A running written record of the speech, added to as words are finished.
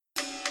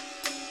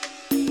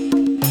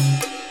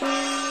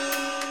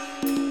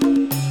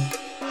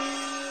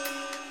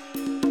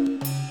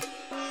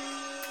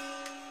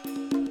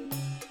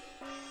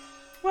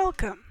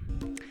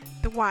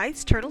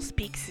Wise Turtle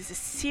Speaks is a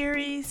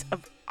series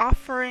of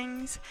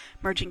offerings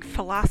merging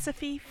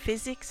philosophy,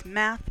 physics,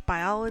 math,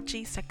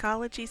 biology,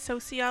 psychology,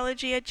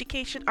 sociology,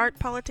 education, art,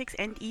 politics,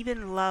 and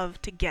even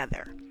love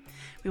together.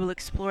 We will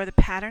explore the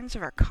patterns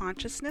of our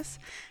consciousness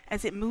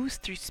as it moves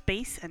through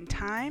space and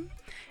time,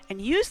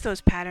 and use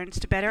those patterns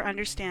to better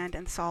understand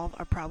and solve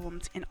our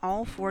problems in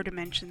all four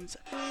dimensions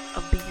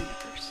of the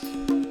universe.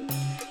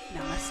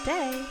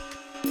 Namaste.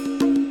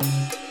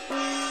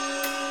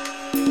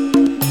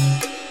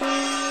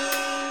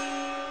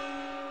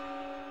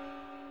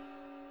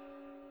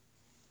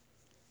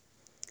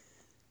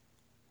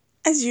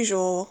 As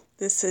usual,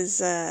 this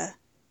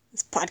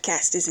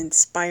podcast is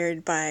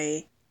inspired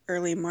by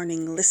early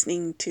morning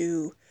listening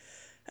to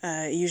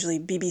usually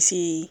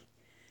BBC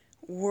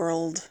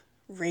World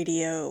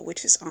Radio,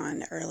 which is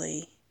on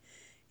early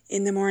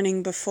in the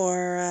morning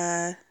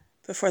before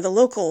the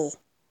local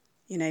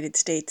United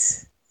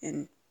States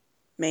in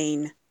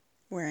Maine,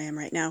 where I am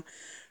right now,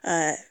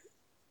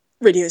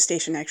 radio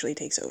station actually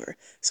takes over.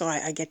 So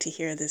I get to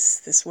hear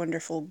this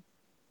wonderful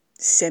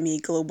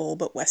semi-global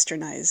but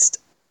westernized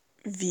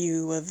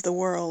view of the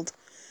world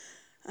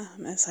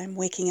as I'm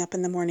waking up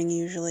in the morning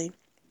usually.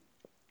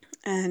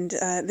 And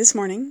this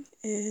morning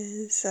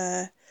was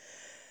a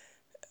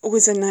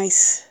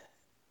nice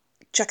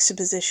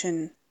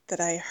juxtaposition that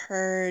I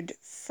heard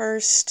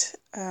first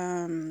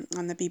on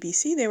the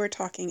BBC. They were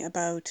talking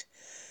about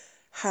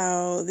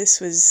how they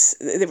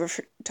were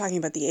talking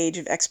about the age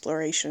of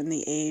exploration,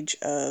 the age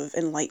of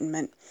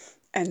enlightenment,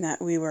 and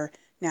that we were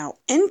now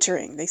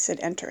entering, they said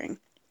entering,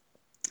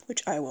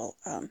 which I will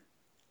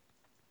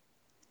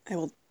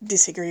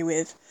disagree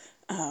with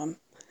in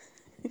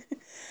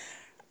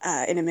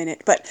a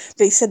minute, but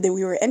they said that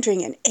we were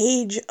entering an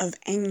age of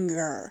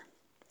anger,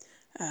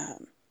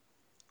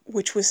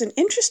 which was an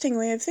interesting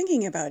way of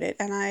thinking about it,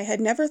 and I had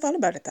never thought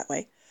about it that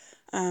way,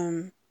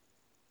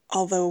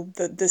 although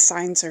the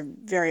signs are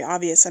very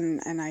obvious,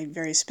 and I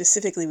very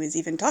specifically was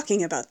even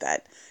talking about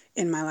that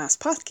in my last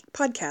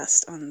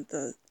podcast on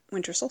the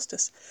winter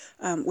solstice,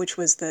 which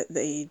was the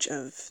age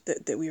of,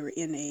 that we were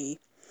in a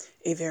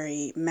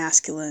very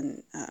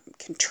masculine,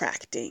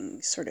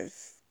 contracting, sort of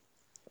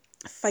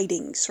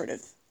fighting sort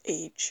of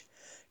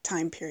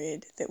time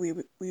period that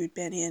we'd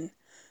been in.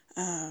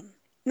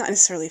 Not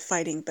necessarily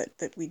fighting, but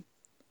that it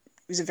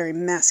was a very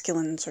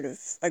masculine, sort of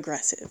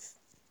aggressive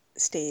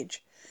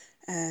stage.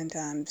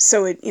 And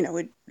so it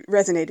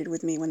resonated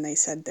with me when they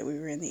said that we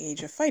were in the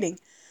age of fighting,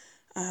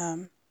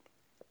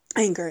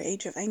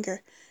 age of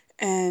anger.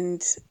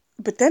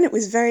 But then it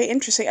was very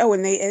interesting. Oh,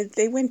 and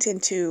they went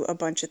into a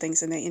bunch of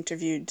things, and they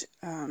interviewed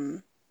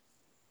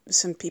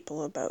some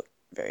people about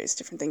various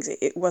different things.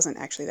 It wasn't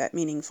actually that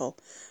meaningful,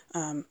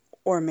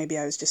 or maybe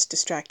I was just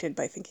distracted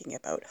by thinking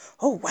about,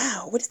 oh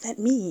wow, what does that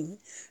mean?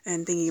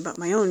 And thinking about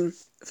my own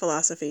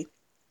philosophy.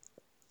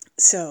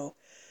 So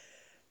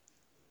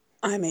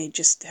I may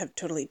just have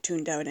totally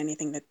tuned out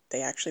anything that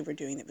they actually were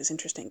doing that was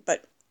interesting.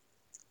 But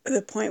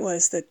the point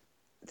was that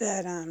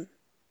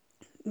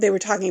they were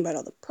talking about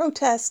all the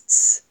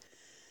protests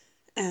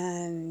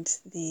and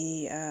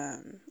the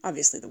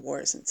obviously the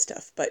wars and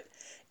stuff, but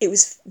it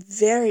was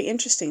very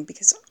interesting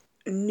because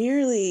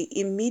nearly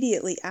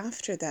immediately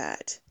after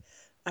that,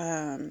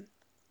 the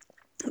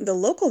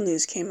local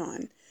news came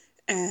on,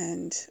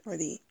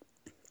 the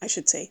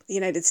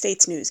United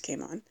States news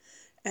came on,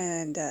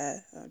 and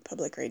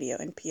public radio,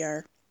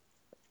 NPR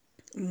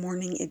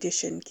morning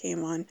edition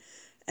came on,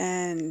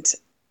 and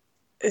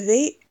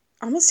they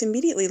almost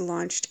immediately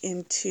launched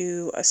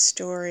into a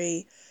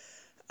story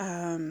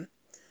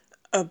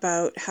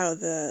about how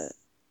the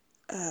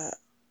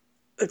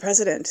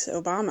President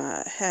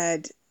Obama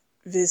had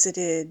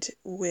visited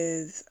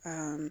with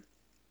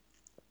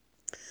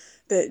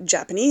the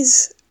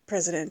Japanese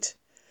president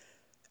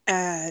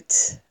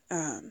at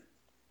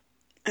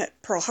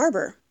Pearl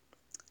Harbor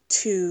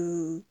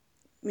to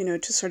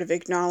sort of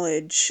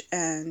acknowledge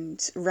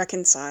and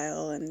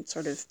reconcile and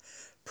sort of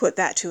put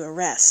that to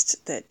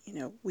rest, that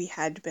we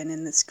had been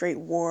in this great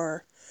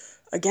war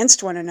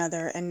against one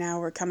another, and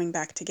now we're coming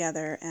back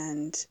together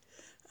and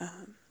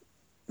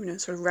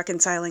sort of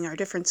reconciling our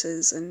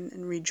differences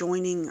and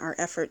rejoining our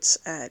efforts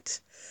at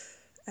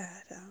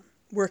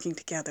working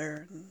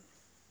together and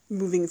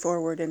moving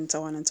forward and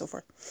so on and so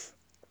forth.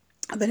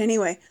 But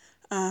anyway,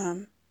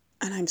 and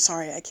I'm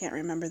sorry, I can't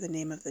remember the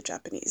name of the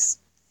Japanese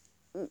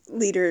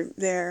leader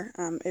there.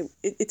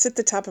 It's at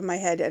the top of my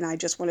head, and I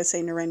just want to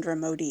say Narendra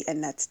Modi,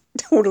 and that's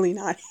totally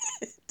not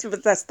it,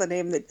 but that's the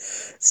name that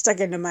stuck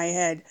into my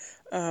head.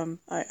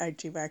 I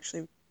do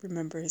actually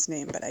remember his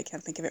name, but I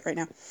can't think of it right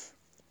now.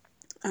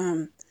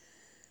 And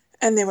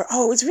it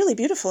was really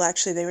beautiful,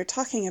 actually. They were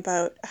talking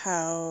about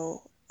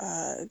how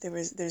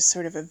there's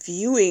sort of a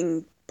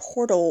viewing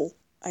portal,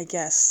 I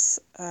guess,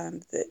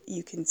 that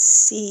you can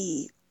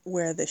see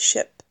where the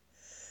ship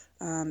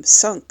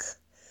sunk,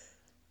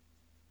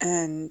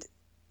 and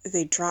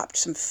they dropped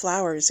some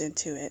flowers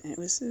into it, and it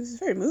was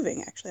very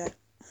moving, actually.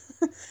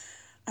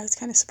 I was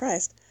kind of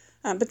surprised.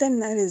 But then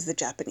that is the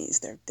Japanese.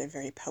 They're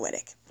very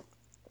poetic.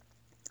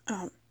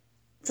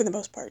 For the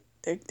most part,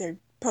 they're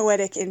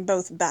poetic in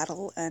both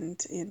battle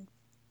and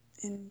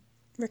in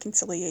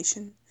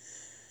reconciliation.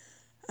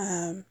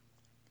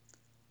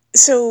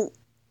 So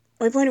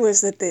my point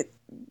was that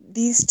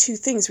these two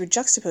things were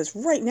juxtaposed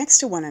right next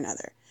to one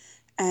another,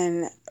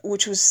 and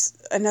which was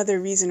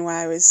another reason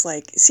why I was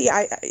like, see,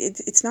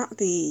 it's not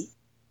the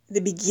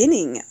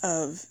beginning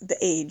of the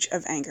age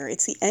of anger;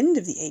 it's the end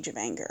of the age of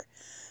anger.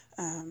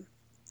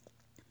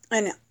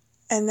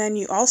 And then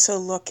you also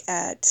look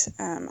at,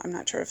 I'm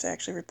not sure if they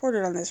actually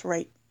reported on this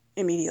right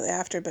immediately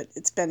after, but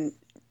it's been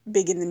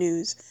big in the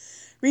news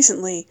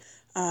recently,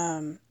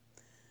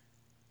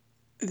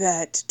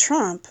 that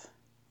Trump,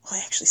 well,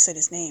 I actually said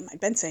his name. I'd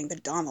been saying the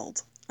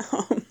Donald.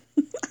 I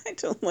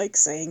don't like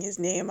saying his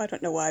name. I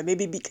don't know why.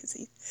 Maybe because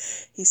he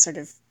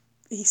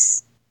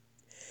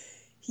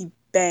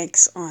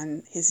banks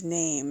on his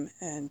name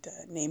and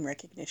name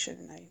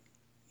recognition. And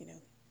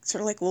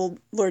sort of like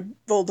Lord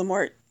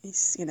Voldemort.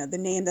 He's, the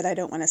name that I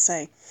don't want to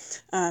say.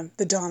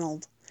 The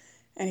Donald.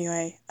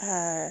 Anyway,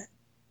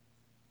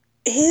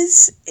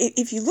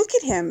 if you look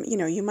at him,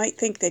 you might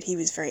think that he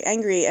was very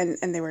angry,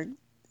 and they were,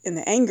 in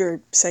the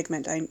anger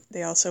segment,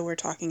 they also were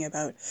talking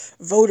about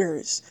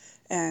voters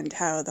and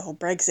how the whole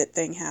Brexit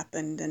thing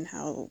happened and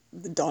how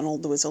the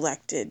Donald was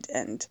elected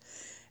and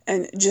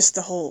just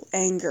the whole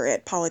anger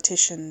at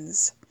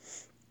politicians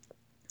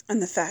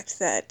and the fact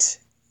that,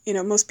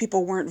 most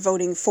people weren't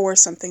voting for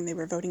something, they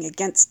were voting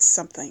against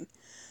something,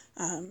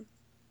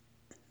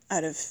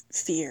 out of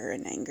fear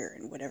and anger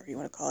and whatever you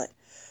want to call it.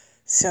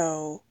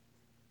 So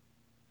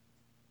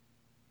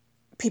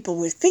people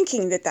were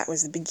thinking that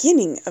was the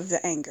beginning of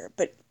the anger,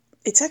 but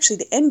it's actually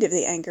the end of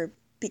the anger,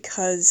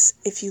 because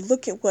if you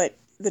look at what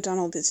the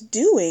Donald is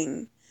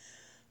doing,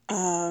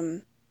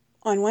 on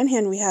one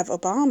hand we have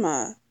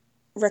Obama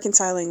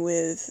reconciling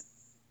with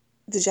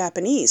the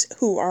Japanese,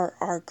 who are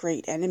our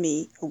great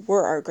enemy, who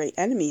were our great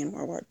enemy in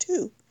World War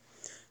II.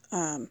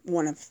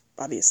 One of,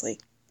 obviously,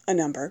 a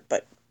number,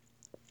 but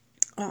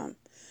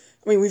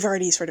we've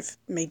already sort of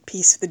made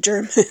peace with the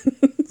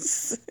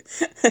Germans,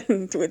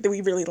 and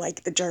we really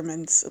like the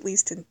Germans, at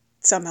least in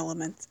some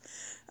elements.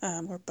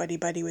 We're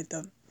buddy-buddy with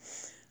them.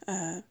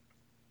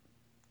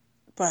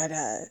 But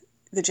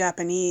the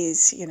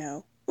Japanese,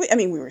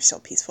 we were still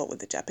peaceful with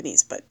the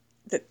Japanese, but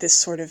that this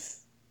sort of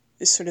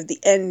the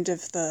end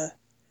of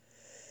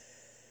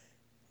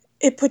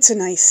it puts a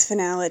nice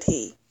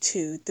finality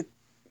to the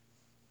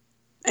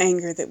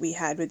anger that we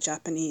had with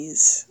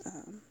Japanese,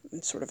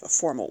 in sort of a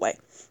formal way.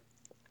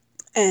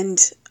 And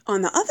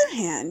on the other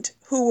hand,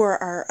 who were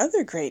our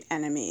other great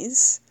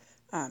enemies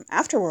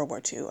after World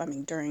War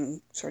II?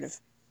 During sort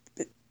of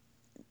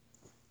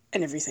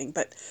and everything,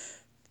 but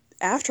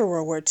after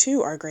World War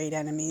II, our great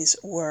enemies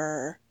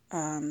were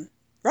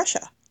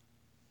Russia,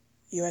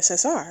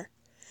 USSR.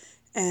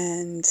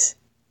 And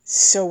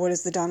so what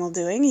is the Donald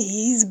doing?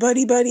 He's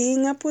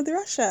buddying up with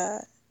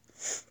Russia.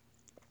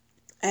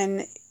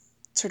 And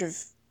sort of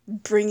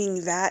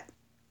bringing that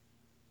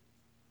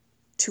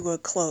to a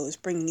close,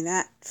 bringing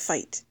that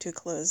fight to a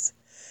close.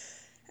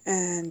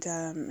 And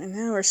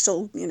now we're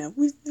still,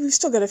 we've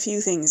still got a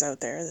few things out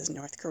there. There's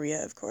North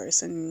Korea, of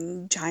course,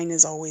 and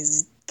China's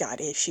always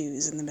got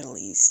issues in the Middle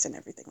East and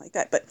everything like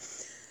that.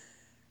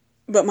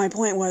 But my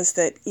point was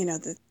that,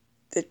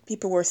 that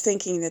people were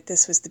thinking that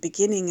this was the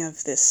beginning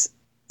of this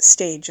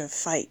stage of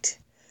fight,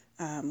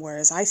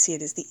 whereas I see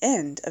it as the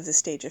end of the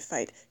stage of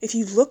fight. If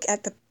you look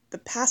at the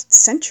past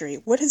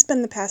century, what has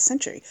been the past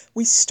century?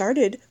 We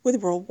started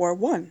with World War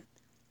I,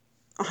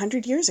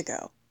 100 years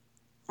ago,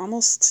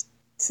 almost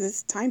to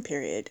this time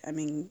period.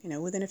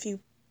 Within a few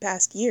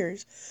past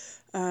years,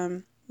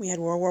 we had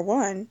World War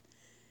I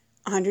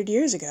 100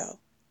 years ago.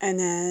 And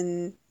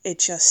then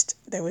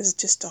there was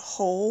just a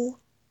whole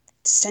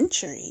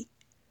century,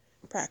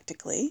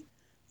 practically,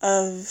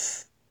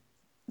 of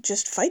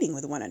just fighting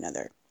with one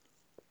another.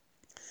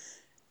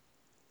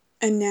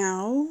 And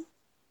now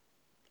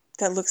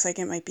that looks like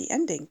it might be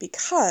ending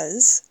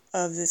because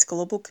of this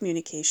global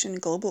communication,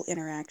 global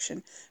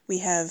interaction. We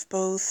have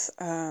both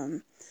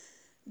the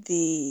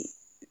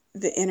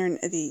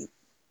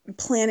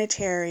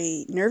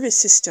planetary nervous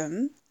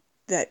system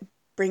that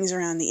brings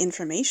around the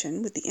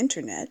information with the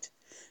internet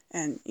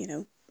and,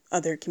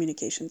 other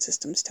communication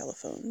systems,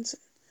 telephones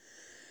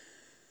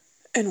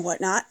and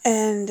whatnot.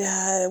 And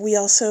we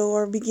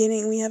also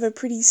we have a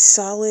pretty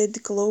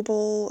solid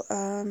global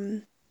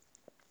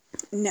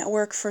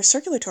network for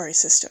circulatory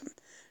system.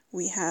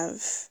 We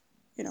have,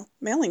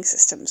 mailing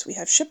systems. We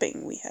have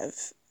shipping. We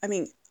have,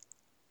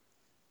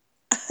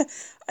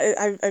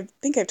 I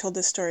think I've told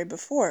this story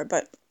before,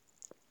 but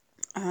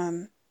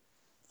a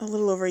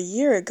little over a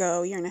year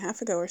and a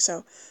half ago or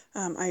so,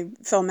 I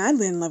fell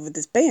madly in love with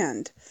this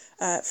band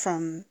they're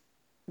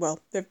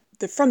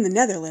from the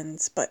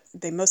Netherlands, but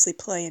they mostly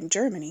play in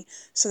Germany.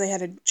 So they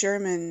had a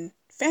German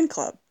fan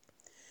club.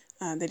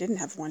 They didn't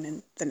have one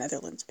in the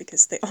Netherlands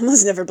because they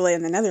almost never play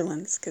in the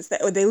Netherlands because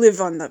they live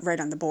right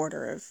on the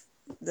border of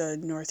the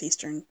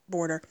northeastern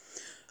border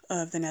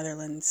of the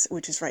Netherlands,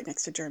 which is right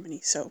next to Germany.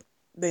 So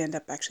they end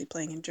up actually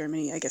playing in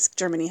Germany. I guess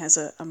Germany has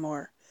a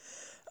more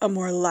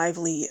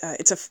lively.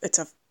 It's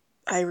a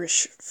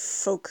Irish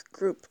folk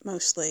group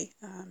mostly.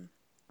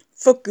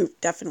 Folk group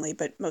definitely,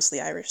 but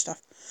mostly Irish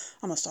stuff.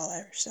 Almost all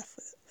Irish stuff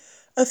with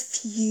a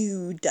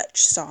few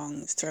Dutch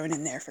songs thrown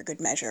in there for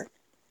good measure.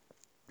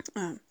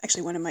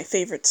 Actually, one of my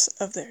favorites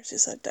of theirs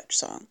is a Dutch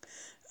song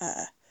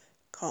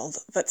called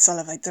Wat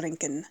zullen wij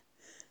drinken,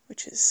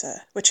 which is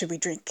What Should We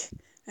Drink?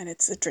 And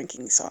it's a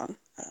drinking song.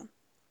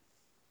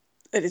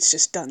 And it's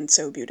just done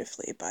so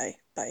beautifully by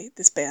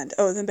this band.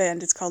 Oh, the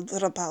band is called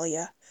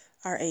Rapalje,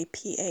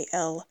 Rapalje,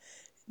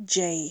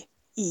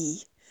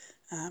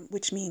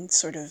 which means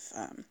sort of,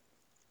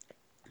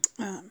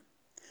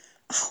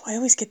 I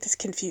always get this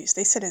confused.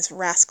 They said it's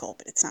rascal,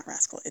 but it's not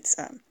rascal. It's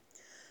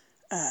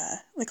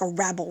like a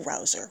rabble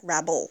rouser.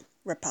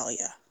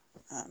 Rapalje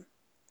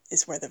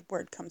is where the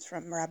word comes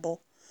from,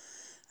 rabble.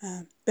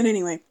 But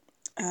anyway,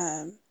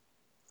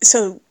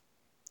 so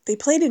they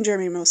played in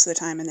Germany most of the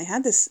time, and they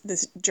had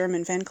this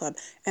German fan club,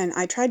 and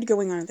I tried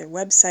going on their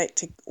website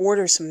to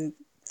order some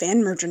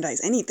fan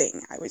merchandise,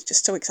 anything. I was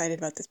just so excited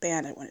about this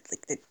band. I wanted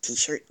like the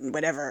t-shirt and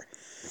whatever.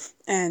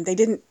 And they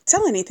didn't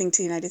sell anything to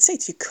the United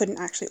States. You couldn't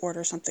actually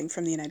order something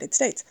from the United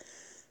States.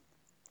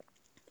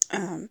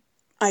 I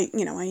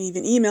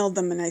even emailed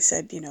them and I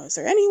said, is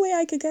there any way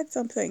I could get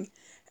something?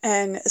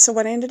 And so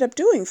what I ended up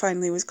doing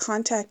finally was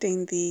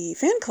contacting the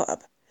fan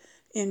club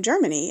in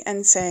Germany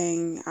and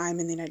saying, I'm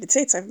in the United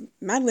States. I'm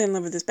madly in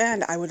love with this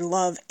band. I would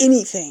love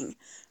anything.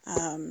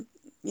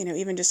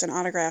 Even just an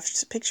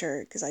autographed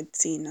picture, because I'd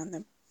seen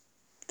on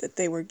that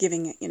they were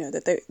giving it,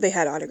 that they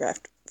had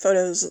autographed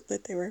photos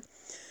that they were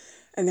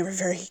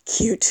very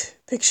cute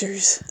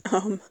pictures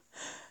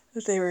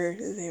that they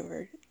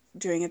were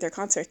doing at their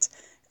concerts.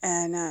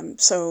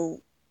 And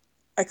so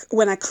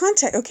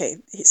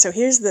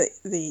here's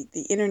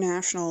the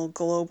international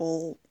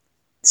global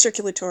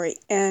circulatory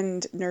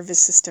and nervous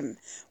system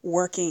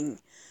working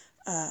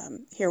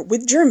here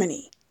with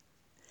Germany,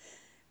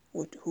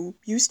 who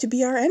used to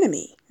be our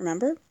enemy,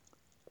 remember?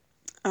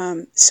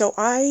 So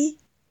I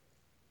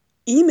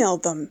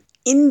emailed them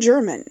in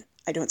German.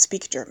 I don't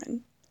speak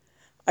German.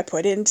 I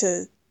put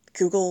into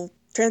Google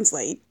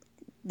Translate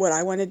what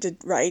I wanted to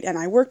write, and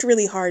I worked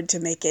really hard to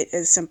make it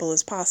as simple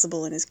as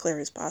possible and as clear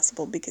as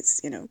possible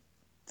because, the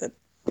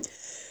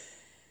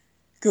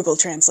Google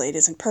Translate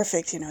isn't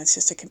perfect. It's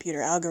just a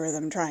computer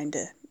algorithm trying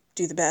to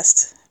do the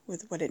best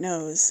with what it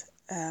knows.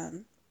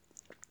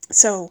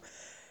 So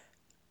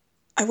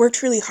I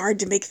worked really hard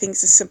to make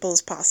things as simple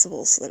as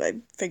possible so that I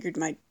figured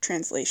my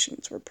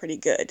translations were pretty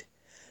good,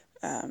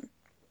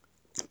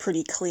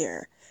 pretty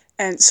clear.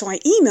 And so I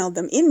emailed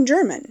them in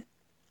German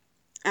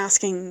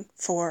asking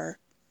for,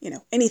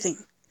 anything,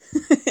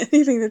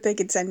 anything that they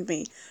could send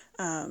me,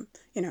 and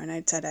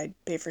I said I'd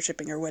pay for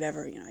shipping or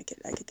whatever, I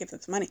could give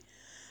them some money,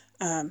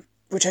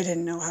 which I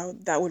didn't know how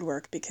that would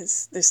work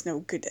because there's no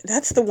good,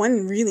 that's the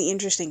one really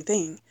interesting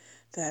thing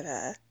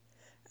that,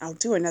 I'll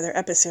do another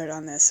episode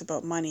on this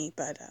about money,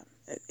 but,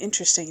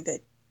 interesting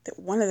that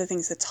one of the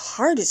things that's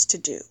hardest to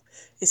do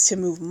is to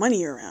move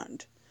money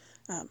around.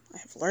 I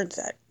have learned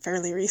that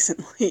fairly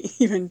recently,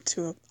 even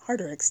to a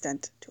harder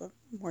extent, to a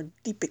more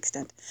deep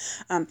extent.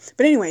 But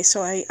anyway,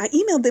 so I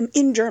emailed them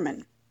in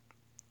German.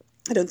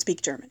 I don't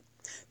speak German.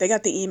 They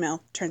got the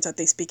email. Turns out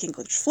they speak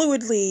English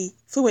fluently,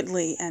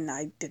 and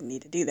I didn't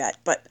need to do that.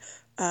 But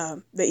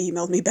they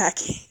emailed me back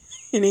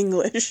in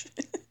English,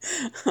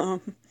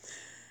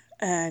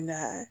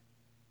 and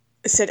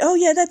said, "Oh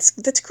yeah,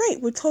 that's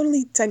great. We'll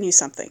totally send you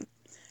something."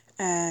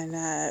 And,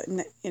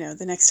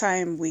 the next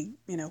time we,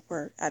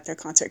 were at their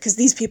concert, because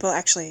these people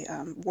actually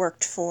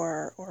worked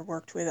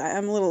with,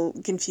 I'm a little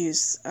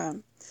confused,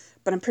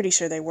 but I'm pretty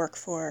sure they work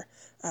for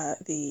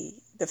the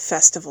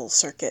festival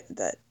circuit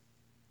that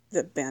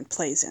the band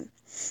plays in.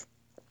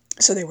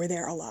 So they were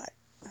there a lot,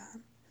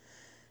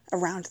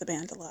 around the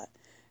band a lot.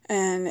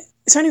 And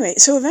so anyway,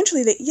 so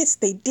eventually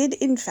they did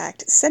in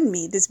fact send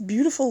me this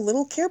beautiful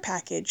little care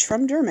package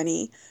from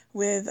Germany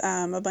with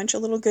a bunch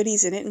of little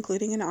goodies in it,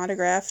 including an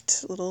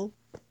autographed little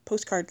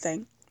postcard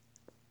thing,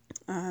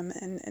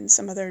 and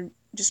some other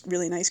just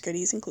really nice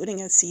goodies,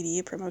 including a CD,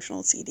 a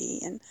promotional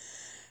CD,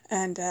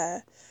 and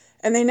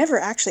they never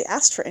actually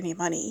asked for any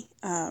money,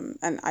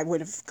 and I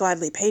would have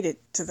gladly paid it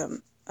to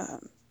them,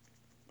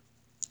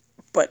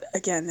 but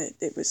again,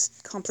 it was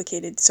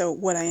complicated. So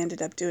what I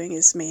ended up doing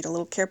is made a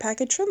little care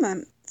package from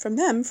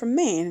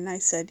Maine, and I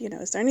said,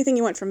 is there anything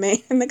you want from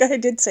Maine? And the guy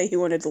did say he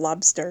wanted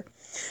lobster.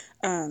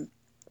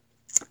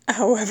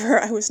 However,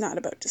 I was not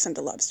about to send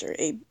a lobster.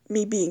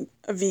 Me being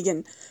a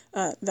vegan,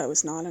 that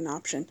was not an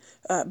option.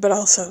 But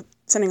also,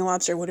 sending a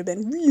lobster would have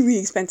been really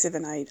expensive,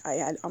 and I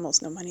had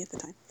almost no money at the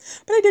time.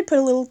 But I did put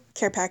a little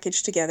care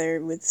package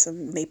together with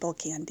some maple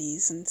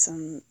candies and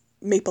some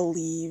maple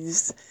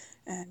leaves,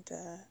 and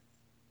a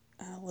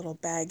little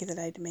bag that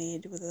I'd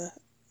made with a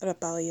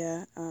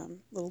Rapalje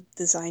little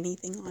designy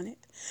thing on it,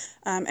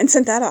 and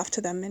sent that off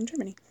to them in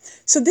Germany.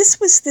 So this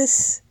was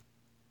this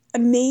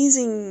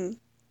amazing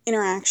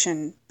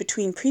interaction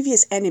between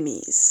previous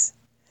enemies,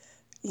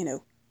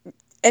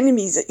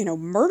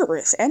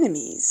 murderous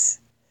enemies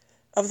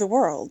of the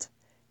world,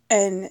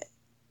 and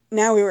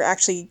now we were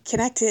actually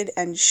connected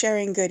and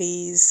sharing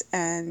goodies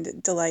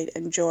and delight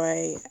and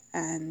joy,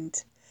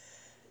 and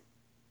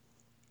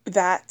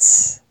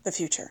that's the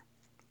future.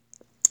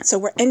 So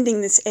we're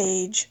ending this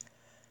age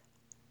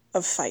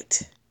of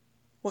fight.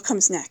 What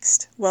comes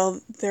next?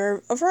 Well, there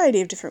are a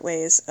variety of different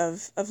ways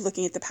of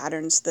looking at the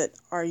patterns that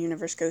our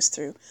universe goes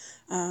through.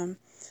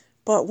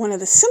 But one of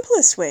the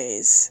simplest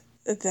ways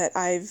that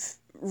I've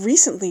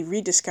recently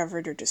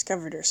rediscovered or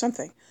discovered or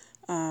something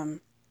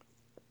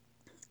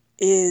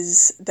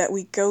is that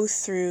we go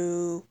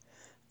through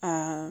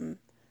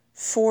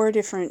 4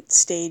 different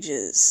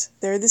stages.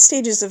 There are the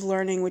stages of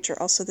learning, which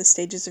are also the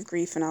stages of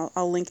grief, and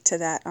I'll link to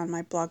that on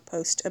my blog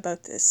post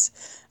about this.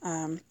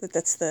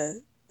 That's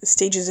the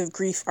stages of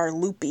grief are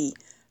loopy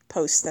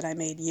post that I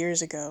made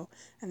years ago,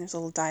 and there's a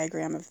little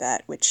diagram of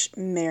that, which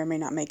may or may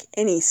not make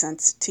any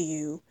sense to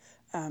you.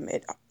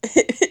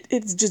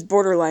 It's just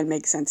borderline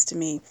makes sense to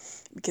me,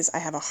 because I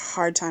have a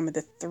hard time with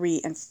the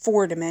 3 and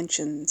 4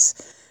 dimensions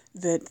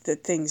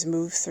that things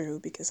move through,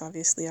 because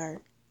obviously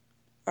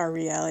our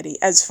reality,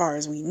 as far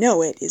as we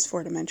know it, is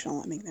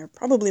 4-dimensional. I mean, there are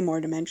probably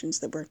more dimensions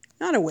that we're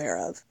not aware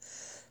of,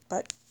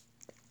 but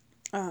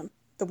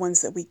the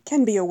ones that we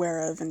can be aware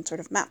of and sort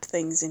of map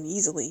things in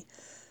easily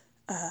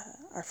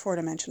are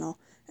 4-dimensional.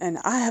 And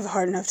I have a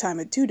hard enough time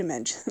with 2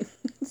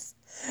 dimensions.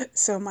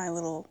 So my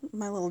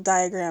little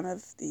diagram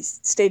of these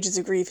stages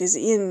of grief is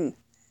in,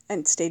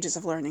 and stages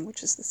of learning,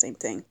 which is the same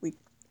thing.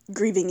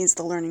 Grieving is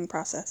the learning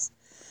process.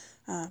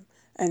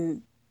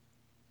 And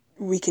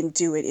we can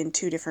do it in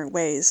 2 different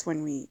ways.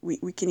 When we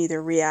can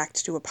either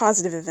react to a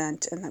positive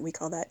event, and that we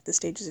call that the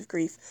stages of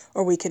grief,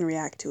 or we can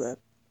react to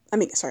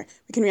we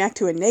can react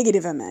to a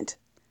negative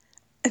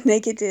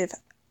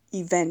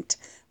event,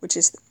 which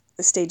is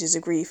the stages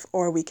of grief,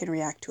 or we can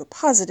react to a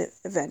positive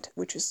event,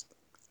 which is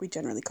we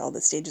generally call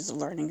the stages of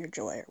learning or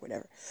joy or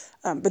whatever.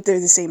 But they're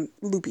the same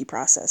loopy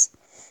process,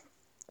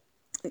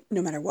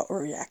 no matter what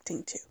we're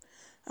reacting to.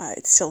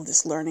 It's still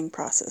this learning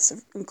process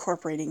of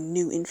incorporating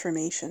new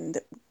information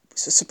that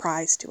was a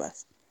surprise to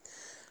us.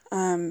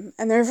 And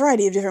there are a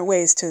variety of different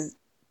ways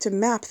to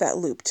map that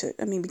loop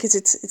because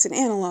it's an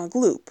analog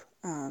loop,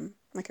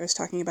 like I was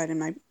talking about in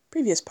my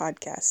previous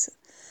podcast,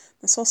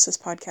 the Solstice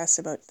podcast,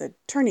 about the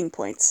turning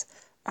points.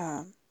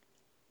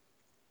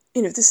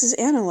 This is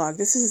analog.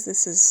 This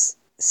is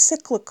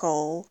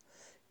cyclical,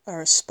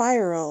 or a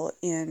spiral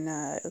in,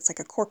 it's like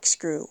a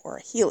corkscrew or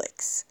a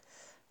helix,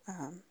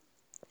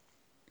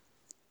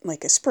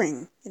 like a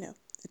spring, a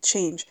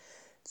change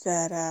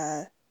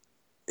that,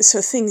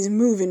 so things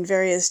move in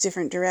various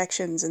different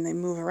directions and they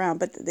move around,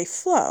 but they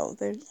flow.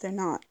 They're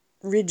not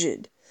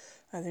rigid.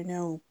 There are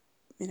no,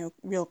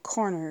 real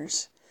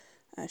corners,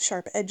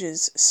 sharp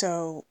edges.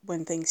 So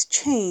when things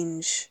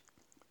change,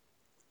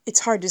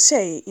 it's hard to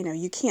say,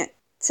 you can't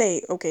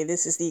say, okay,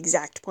 this is the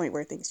exact point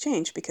where things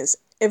change, because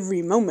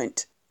every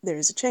moment there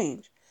is a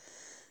change.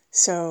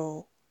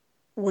 So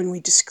when we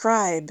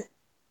describe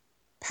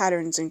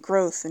patterns and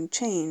growth and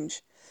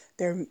change,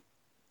 there are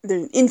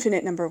an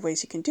infinite number of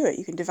ways you can do it.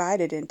 You can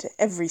divide it into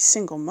every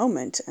single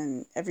moment,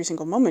 and every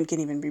single moment can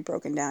even be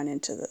broken down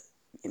into the,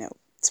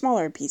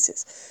 smaller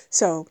pieces.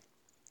 So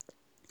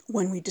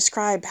when we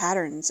describe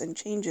patterns and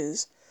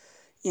changes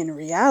in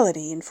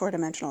reality, in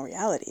 4-dimensional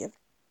reality of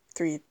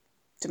 3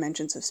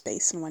 dimensions of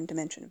space and 1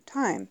 dimension of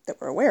time that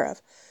we're aware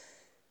of,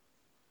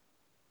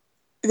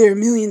 there are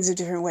millions of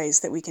different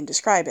ways that we can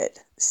describe it.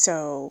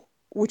 So,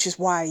 which is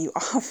why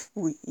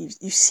you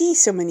see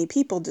so many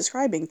people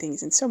describing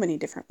things in so many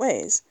different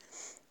ways.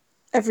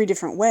 Every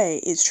different way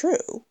is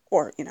true,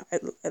 or,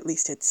 at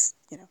least it's,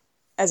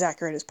 as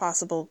accurate as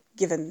possible,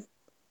 given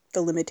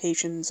the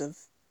limitations of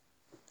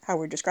how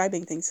we're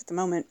describing things at the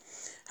moment,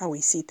 how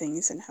we see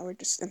things, and how we're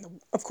just,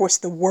 and of course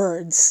the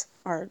words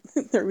are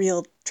the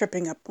real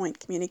tripping up point.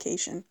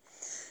 Communication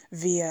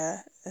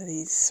via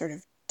these sort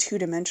of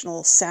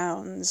 2-dimensional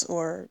sounds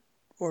or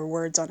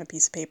words on a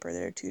piece of paper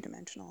that are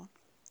 2-dimensional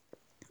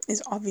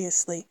is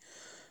obviously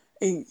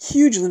a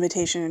huge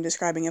limitation in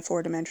describing a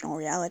 4-dimensional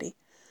reality.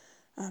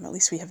 At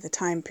least we have the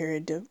time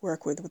period to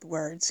work with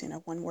words.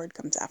 1 word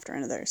comes after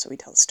another, so we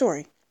tell a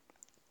story.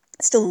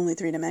 It's still only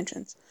 3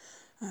 dimensions.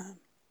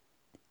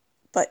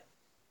 But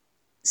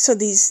so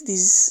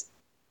this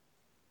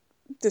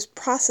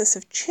process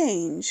of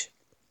change,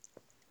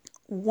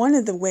 one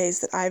of the ways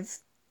that I've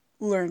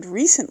learned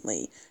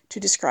recently to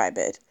describe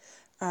it,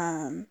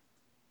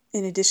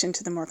 in addition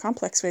to the more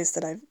complex ways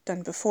that I've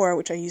done before,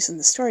 which I use in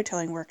the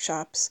storytelling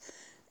workshops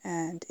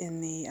and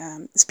in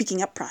the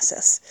speaking up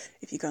process,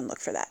 if you go and look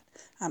for that.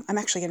 I'm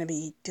actually going to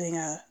be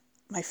doing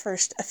my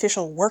first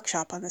official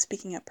workshop on the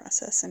speaking up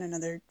process in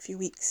another few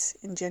weeks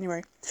in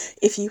January.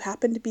 If you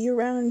happen to be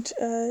around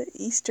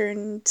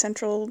eastern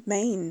central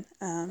Maine,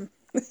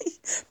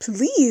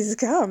 please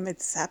come.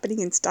 It's happening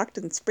in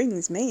Stockton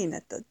Springs, Maine,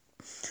 at the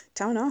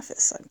town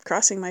office. I'm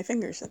crossing my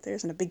fingers that there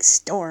isn't a big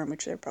storm,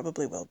 which there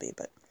probably will be,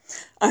 but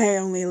I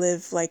only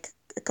live like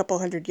a couple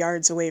 100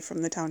 yards away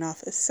from the town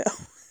office, so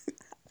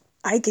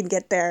I can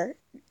get there.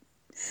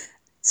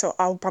 So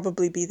I'll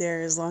probably be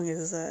there as long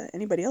as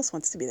anybody else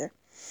wants to be there.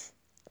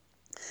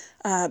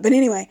 But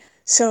anyway,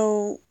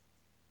 So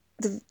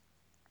the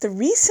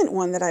recent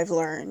one that I've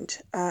learned,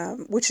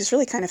 which is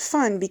really kind of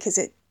fun because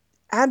it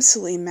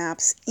absolutely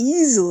maps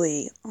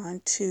easily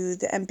onto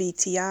the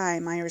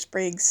MBTI,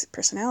 Myers-Briggs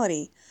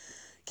personality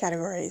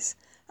categories,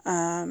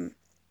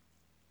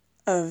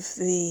 of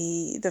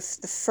the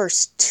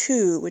first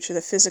two, which are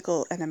the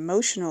physical and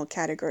emotional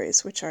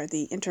categories, which are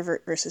the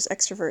introvert versus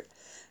extrovert,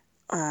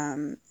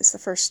 is the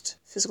first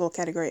physical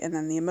category, and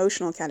then the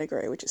emotional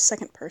category, which is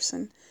second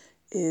person,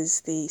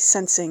 is the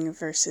sensing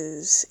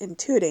versus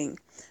intuiting,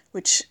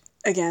 which,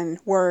 again,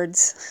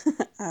 words,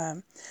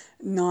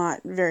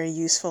 not very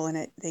useful in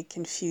it. They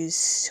confuse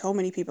so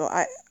many people.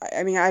 I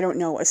mean, I don't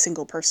know a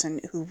single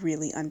person who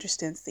really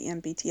understands the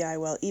MBTI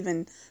well.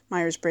 Even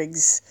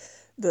Myers-Briggs,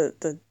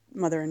 the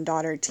mother and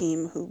daughter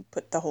team who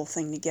put the whole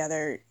thing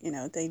together,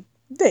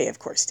 they of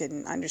course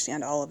didn't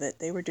understand all of it.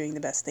 They were doing the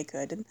best they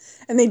could,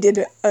 and they did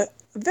a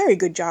very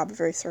good job, a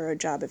very thorough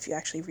job if you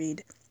actually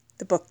read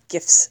the book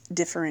Gifts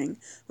Differing,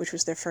 which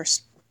was their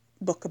first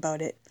book about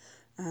it.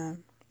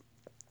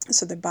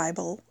 So the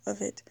Bible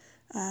of it.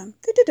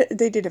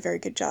 They did a very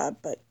good job,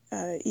 but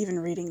even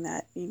reading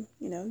that,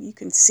 you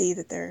can see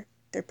that they're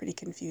pretty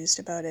confused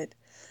about it.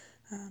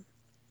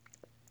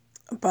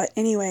 But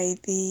anyway,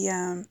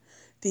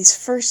 these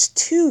first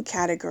two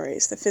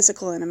categories, the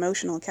physical and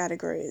emotional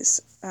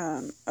categories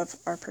of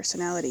our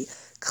personality,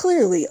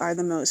 clearly are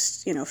the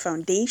most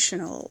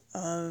foundational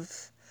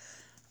of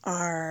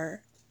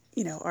our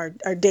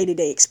our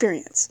day-to-day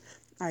experience,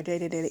 our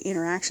day-to-day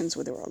interactions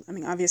with the world. I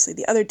mean, obviously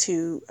the other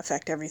two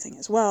affect everything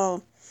as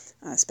well,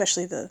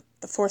 especially the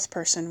fourth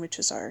person, which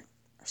is our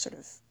sort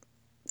of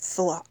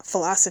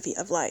philosophy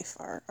of life,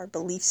 our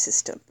belief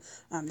system.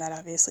 That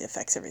obviously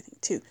affects everything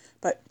too.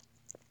 But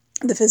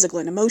the physical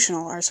and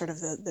emotional are sort of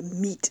the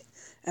meat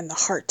and the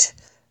heart,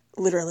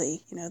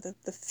 literally, the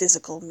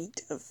physical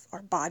meat of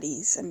our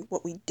bodies and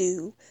what we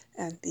do,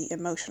 and the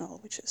emotional,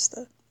 which is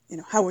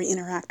how we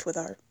interact with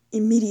our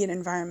immediate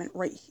environment,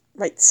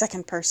 right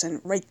second person,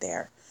 right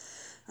there.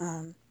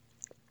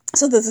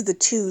 So those are the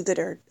two that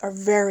are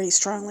very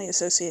strongly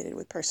associated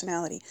with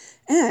personality.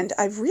 And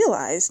I've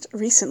realized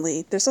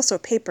recently, there's also a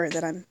paper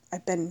that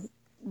I've been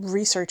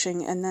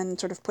researching and then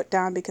sort of put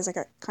down because I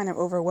got kind of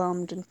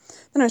overwhelmed. And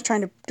then I was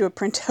trying to do a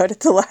printout at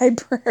the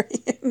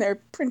library, and their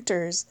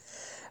printers,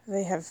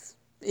 they have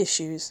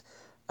issues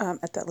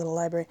at that little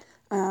library.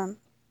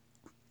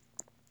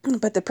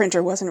 But the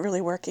printer wasn't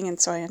really working, and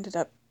so I ended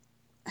up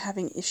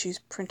having issues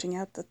printing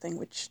out the thing,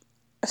 which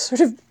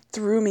sort of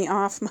threw me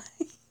off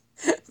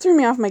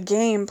my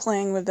game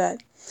playing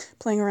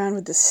around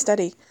with this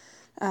study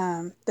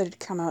that had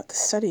come out. The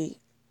study,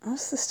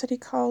 what's the study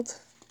called?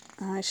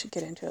 I should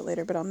get into it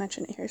later, but I'll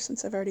mention it here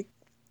since I've already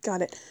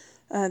got it.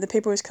 The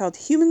paper was called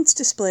Humans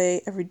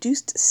Display a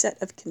Reduced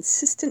Set of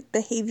Consistent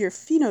Behavior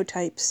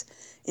Phenotypes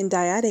in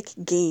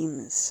Dyadic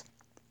Games.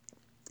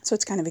 So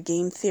it's kind of a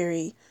game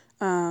theory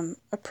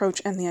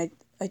approach, and the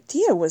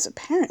idea was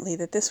apparently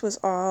that this was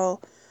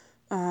all,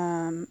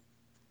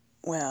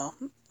 well,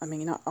 I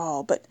mean, not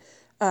all, but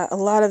a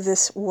lot of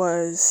this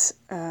was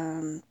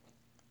done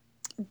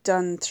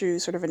through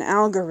sort of an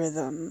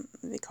algorithm.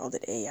 They called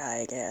it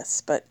AI, I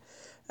guess. But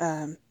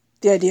the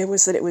idea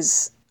was that it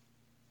was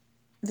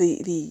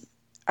the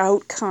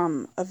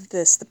outcome of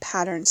this, the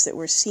patterns that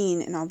were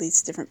seen in all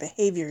these different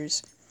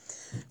behaviors,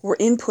 were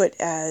input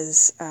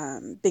as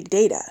big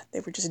data.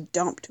 They were just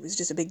dumped. It was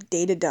just a big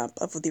data dump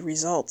of the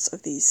results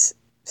of these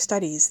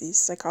studies, these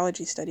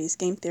psychology studies,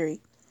 game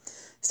theory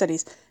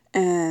studies.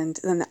 And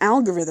then the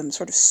algorithm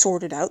sort of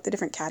sorted out the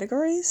different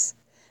categories.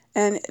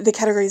 And the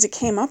categories it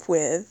came up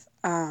with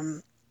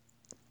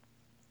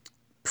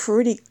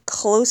pretty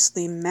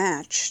closely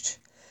matched,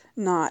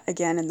 not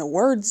again in the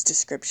words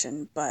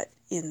description, but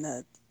in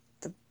the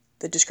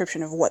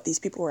description of what these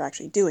people were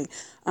actually doing.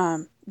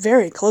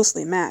 Very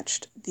closely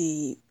matched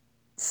the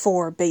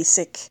four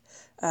basic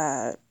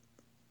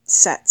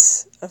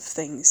sets of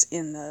things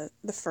in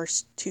the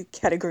first two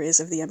categories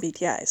of the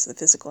MBTI, so the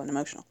physical and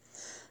emotional.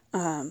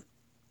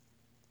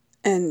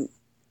 And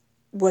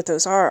what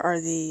those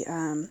are the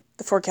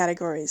four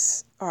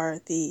categories are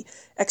the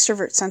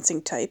extrovert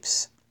sensing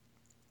types,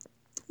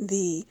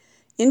 the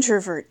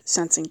introvert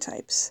sensing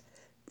types,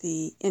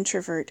 the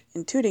introvert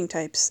intuiting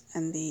types,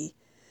 and the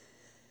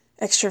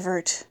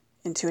extrovert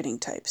intuiting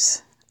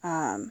types.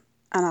 And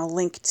I'll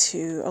link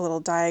to a little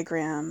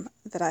diagram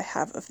that I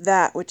have of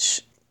that,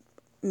 which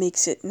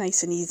makes it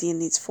nice and easy in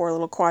these four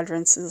little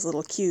quadrants in this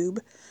little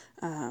cube,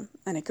 and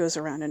it goes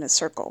around in a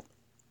circle,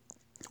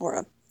 or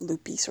a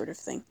loopy sort of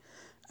thing,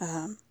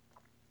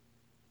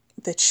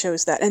 that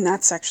shows that. And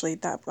that's actually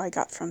that I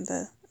got from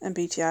the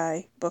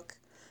MBTI book,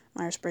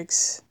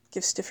 Myers-Briggs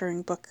Gifts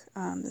Differing book,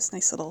 this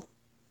nice little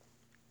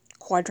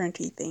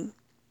quadrant-y thing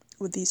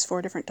with these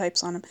four different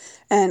types on them.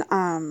 And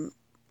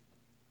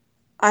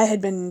I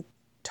had been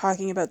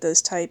talking about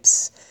those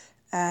types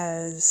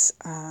as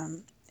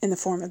in the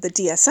form of the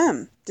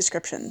DSM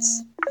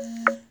descriptions.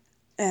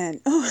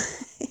 And, oh,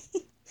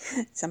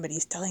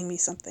 somebody's telling me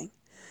something.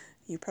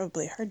 You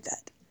probably heard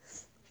that.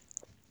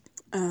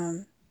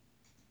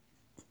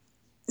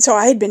 So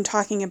I had been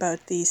talking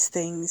about these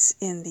things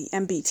in the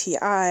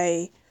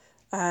MBTI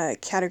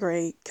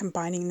category,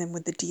 combining them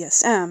with the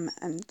DSM,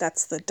 and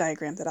that's the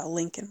diagram that I'll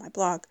link in my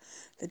blog,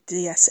 the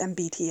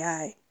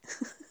DSM-BTI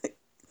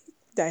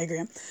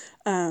diagram,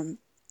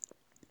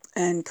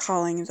 and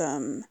calling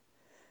them,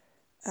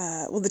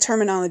 the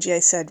terminology I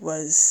said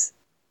was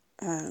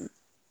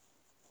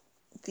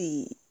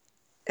the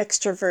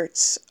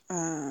extroverts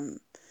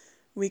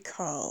we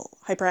call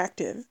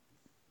hyperactive.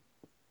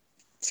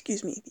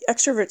 Excuse me. The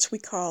extroverts we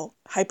call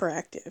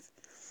hyperactive.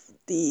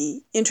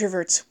 The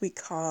introverts we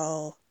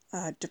call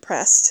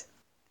depressed,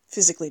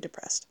 physically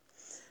depressed.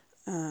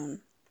 The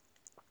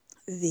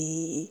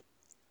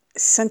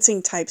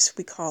sensing types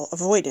we call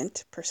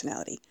avoidant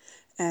personality,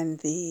 and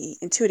the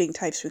intuiting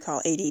types we call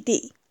ADD.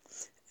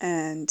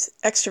 And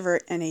extrovert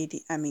and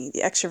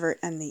the extrovert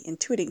and the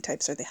intuiting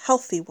types are the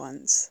healthy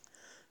ones,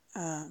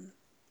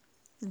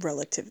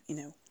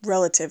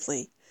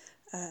 relatively.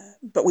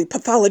 But we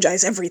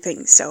pathologize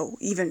everything, so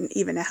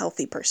even a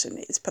healthy person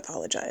is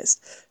pathologized.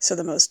 So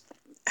the most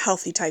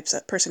healthy types,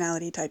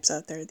 personality types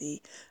out there,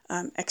 the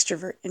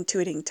extrovert,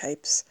 intuiting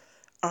types,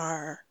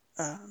 are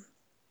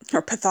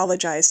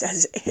pathologized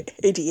as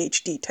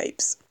ADHD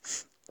types.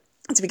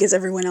 It's because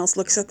everyone else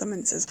looks at them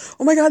and says,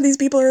 "Oh my God, these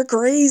people are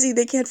crazy.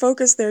 They can't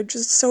focus. They're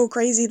just so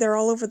crazy. They're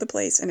all over the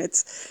place."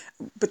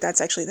 But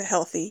that's actually the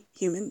healthy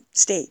human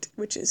state,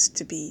 which is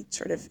to be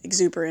sort of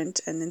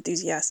exuberant and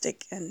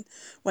enthusiastic and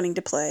wanting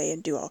to play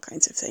and do all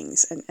kinds of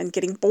things and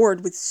getting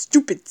bored with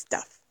stupid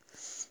stuff.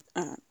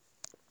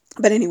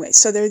 But anyway,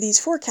 so there are these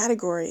 4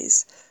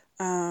 categories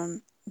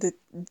that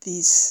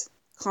these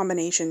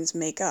combinations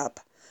make up.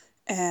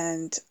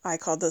 And I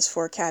call those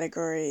 4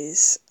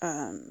 categories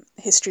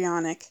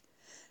histrionic.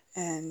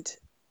 And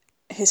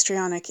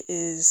histrionic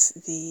is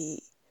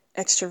the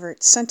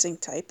extrovert sensing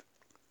type,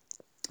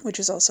 which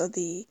is also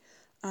the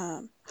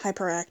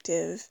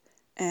hyperactive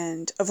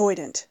and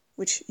avoidant,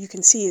 which you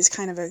can see is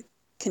kind of a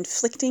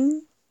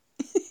conflicting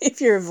if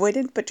you're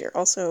avoidant, but you're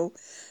also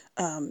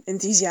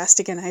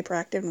enthusiastic and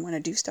hyperactive and want to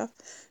do stuff.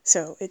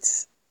 So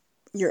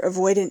you're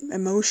avoidant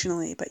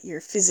emotionally, but you're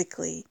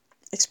physically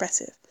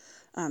expressive.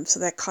 So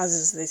that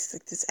causes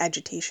this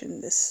agitation,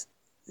 this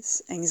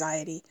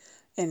anxiety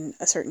in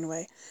a certain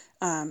way.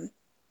 And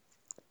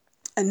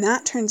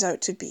that turns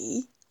out to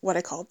be what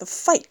I call the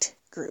fight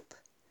group.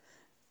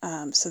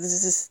 So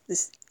this is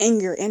this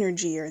anger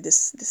energy, or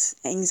this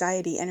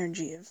anxiety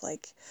energy of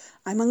like,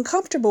 I'm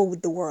uncomfortable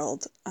with the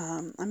world.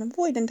 I'm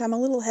avoidant. I'm a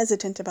little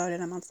hesitant about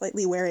it. I'm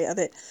slightly wary of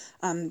it.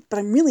 But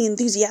I'm really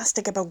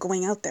enthusiastic about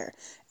going out there.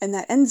 And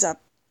that ends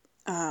up,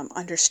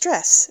 under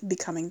stress,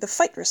 becoming the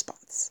fight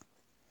response.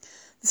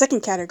 The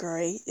second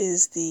category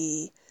is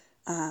the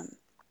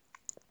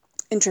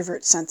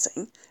introvert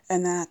sensing,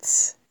 and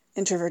that's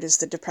introvert is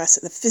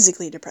the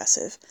physically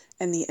depressive,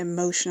 and the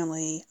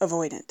emotionally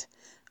avoidant.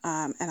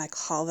 And I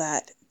call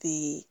that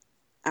the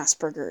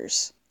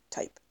Asperger's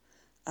type.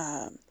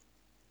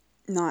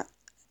 Not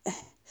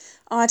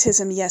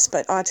autism, yes,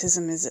 but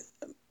autism is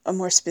a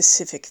more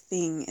specific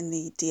thing in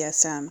the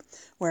DSM,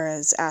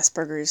 whereas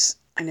Asperger's,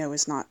 I know,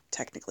 is not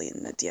technically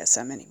in the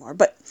DSM anymore,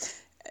 but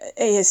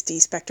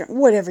ASD spectrum,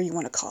 whatever you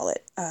want to call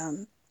it.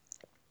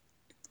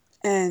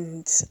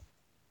 And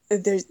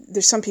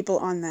there's some people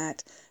on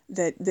that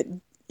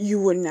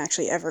you wouldn't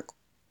actually ever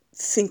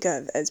think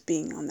of as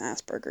being on the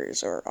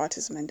Asperger's or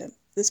autism end of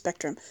the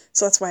spectrum.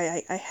 So that's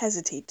why I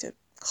hesitate to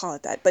call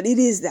it that. But it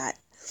is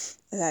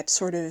that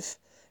sort of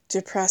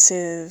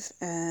depressive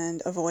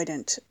and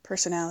avoidant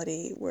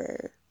personality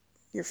where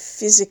you're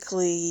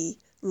physically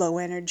low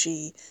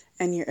energy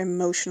and you're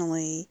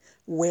emotionally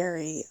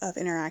wary of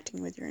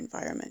interacting with your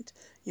environment.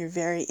 You're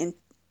very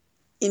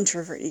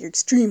introverted. You're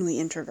extremely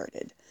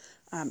introverted,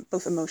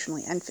 both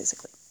emotionally and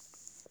physically.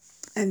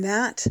 And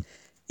that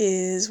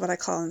is what I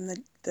call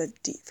in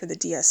for the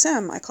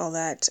DSM, I call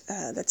that,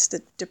 that's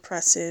the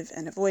depressive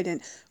and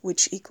avoidant,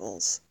 which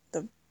equals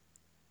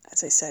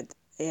as I said,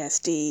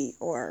 ASD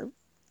or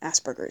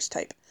Asperger's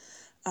type.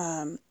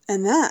 And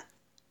that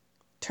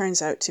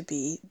turns out to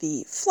be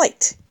the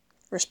flight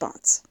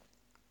response,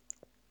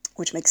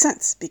 which makes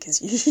sense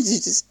because you're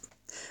just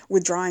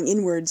withdrawing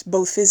inwards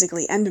both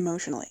physically and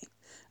emotionally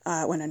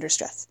when under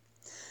stress.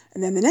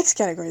 And then the next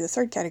category, the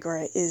third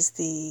category, is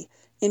the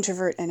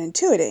introvert and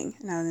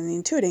intuiting. Now, then the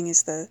intuiting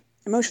is the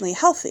emotionally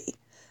healthy,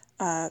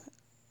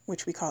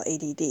 which we call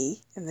ADD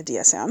in the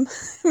DSM.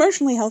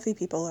 Emotionally healthy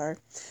people are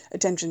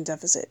attention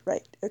deficit,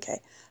 right?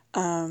 Okay.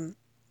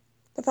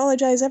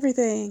 Pathologize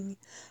everything,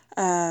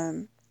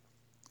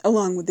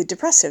 along with the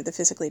depressive, the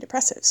physically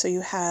depressive. So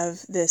you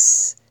have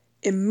this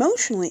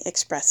emotionally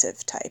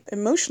expressive type,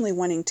 emotionally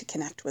wanting to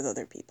connect with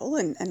other people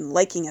and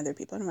liking other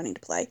people and wanting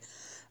to play.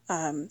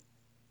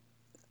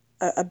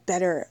 A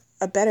better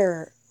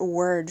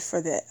word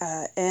for the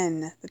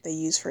N that they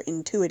use for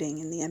intuiting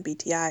in the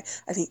MBTI,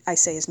 I think I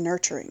say, is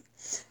nurturing.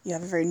 You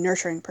have a very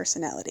nurturing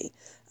personality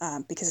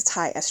because it's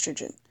high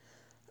estrogen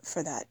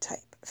for that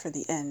type, for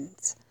the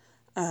Ns.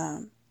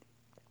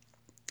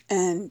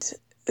 And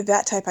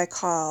that type I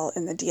call,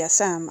 in the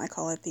DSM, I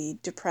call it the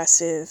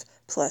depressive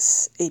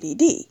plus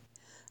ADD,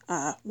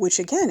 which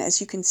again, as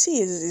you can see,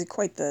 is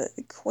quite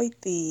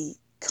the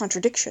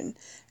contradiction,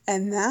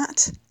 and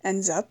that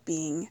ends up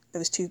being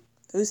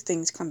those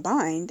things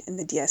combined in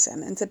the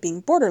DSM ends up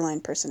being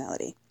borderline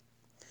personality,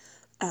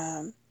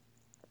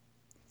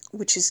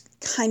 which is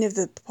kind of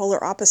the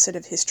polar opposite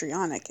of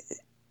histrionic,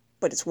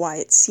 but it's why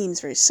it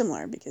seems very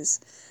similar, because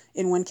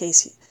in one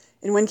case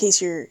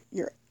you're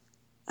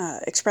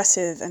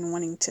expressive and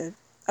wanting to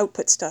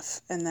output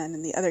stuff, and then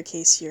in the other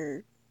case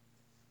you're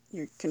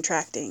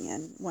contracting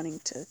and wanting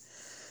to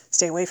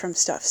stay away from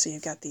stuff. So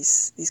you've got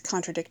these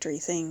contradictory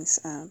things,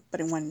 but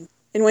in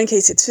one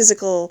case it's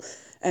physical,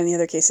 and in the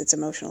other case it's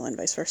emotional, and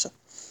vice versa.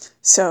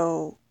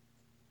 So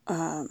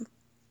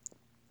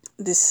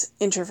this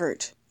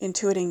introvert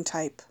intuiting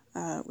type,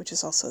 which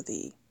is also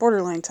the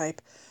borderline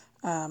type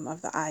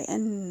of the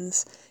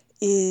INs,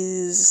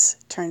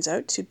 turns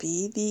out to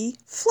be the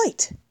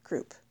flight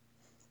group.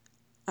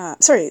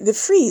 The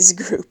freeze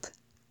group.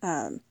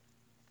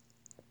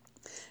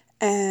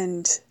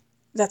 And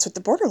that's what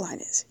the borderline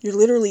is. You're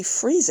literally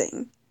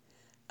freezing.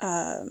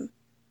 You're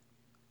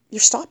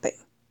stopping.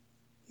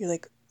 You're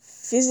like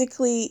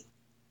physically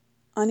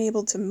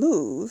unable to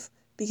move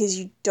because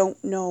you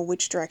don't know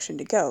which direction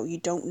to go. You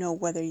don't know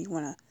whether you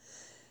want to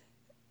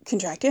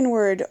contract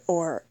inward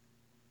or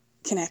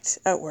connect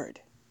outward,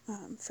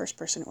 first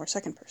person or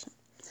second person.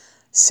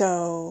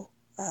 So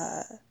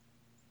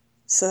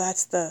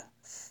that's the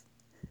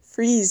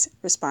freeze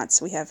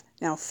response. We have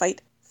now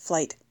fight,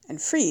 flight, and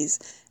freeze.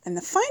 And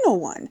the final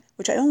one,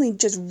 which I only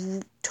just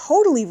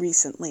totally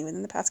recently,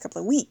 within the past couple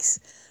of weeks,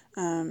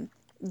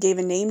 gave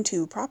a name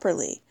to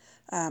properly.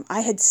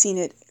 I had seen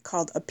it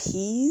called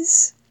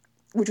appease,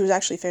 which was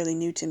actually fairly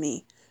new to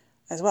me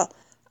as well.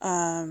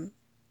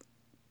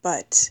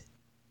 But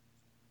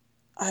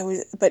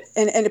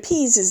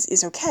appease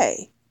is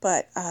okay,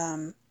 but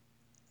and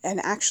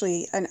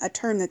actually a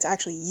term that's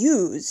actually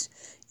used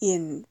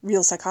in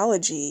real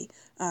psychology,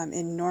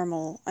 in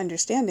normal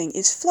understanding,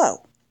 is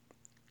flow.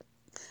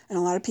 And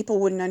a lot of people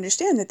wouldn't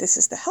understand that this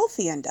is the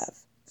healthy end of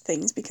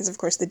things, because of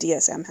course the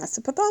DSM has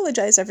to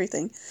pathologize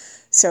everything.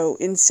 So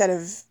instead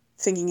of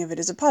thinking of it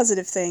as a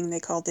positive thing,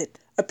 they called it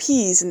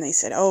appease, and they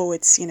said, oh,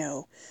 it's,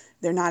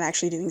 they're not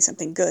actually doing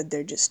something good,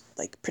 they're just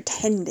like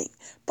pretending.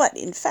 But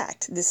in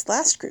fact, this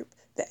last group,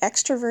 the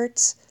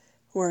extroverts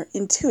who are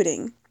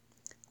intuiting,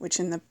 which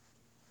in the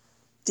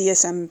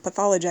DSM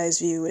pathologized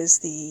view is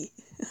the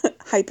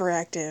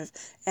hyperactive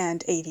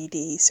and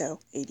ADD,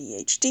 so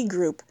ADHD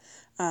group,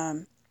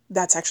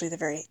 that's actually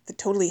the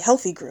totally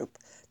healthy group,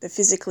 the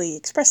physically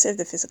expressive,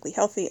 the physically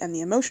healthy, and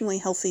the emotionally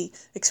healthy,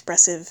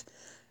 expressive,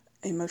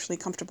 emotionally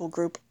comfortable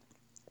group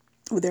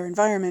with their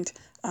environment.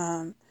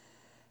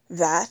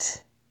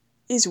 That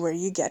is where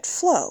you get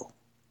flow.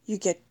 You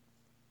get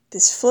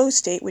this flow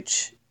state,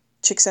 which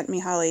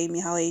Csikszentmihalyi,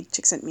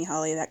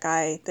 Csikszentmihalyi, that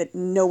guy that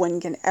no one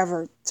can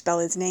ever spell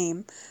his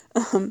name,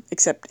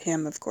 except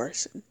him, of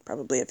course, and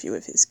probably a few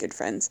of his good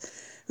friends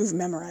who've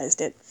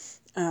memorized it,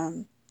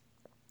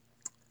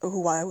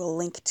 who I will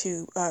link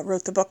to,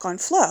 wrote the book on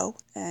flow,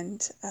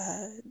 and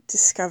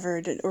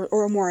discovered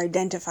or more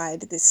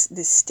identified this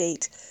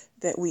state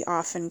that we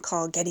often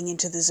call getting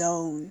into the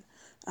zone,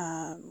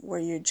 where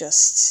you're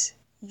just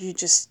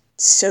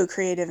so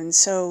creative and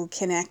so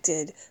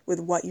connected with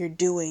what you're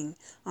doing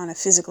on a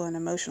physical and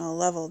emotional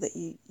level that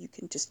you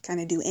can just kind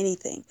of do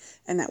anything.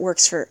 And that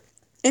works for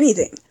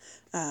anything,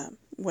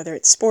 whether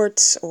it's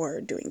sports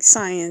or doing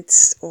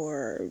science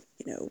or,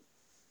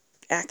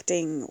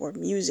 acting or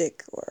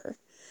music or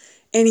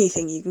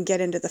anything. You can get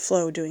into the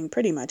flow doing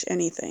pretty much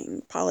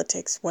anything,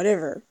 politics,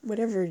 whatever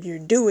you're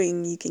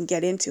doing, you can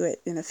get into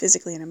it in a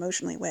physically and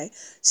emotionally way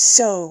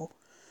so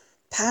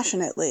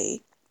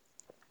passionately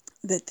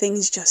that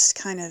things just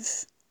kind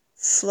of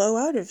flow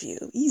out of you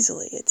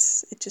easily. It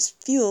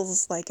just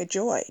feels like a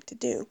joy to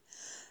do.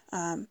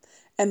 And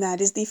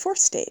that is the fourth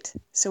state.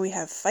 So we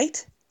have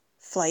fight,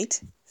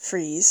 flight,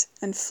 freeze,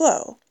 and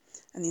flow.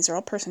 And these are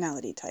all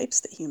personality types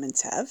that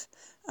humans have,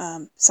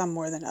 some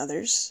more than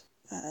others.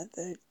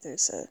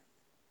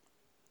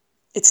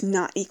 It's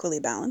not equally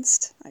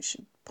balanced, I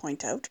should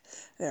point out.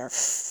 There are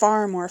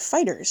far more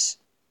fighters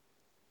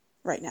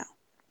right now.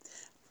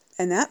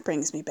 And that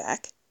brings me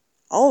back,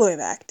 all the way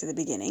back to the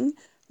beginning,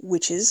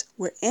 which is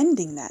we're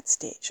ending that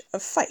stage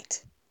of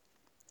fight.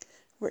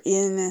 We're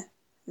in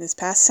this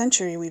past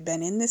century, we've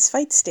been in this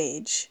fight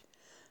stage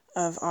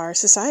of our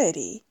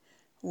society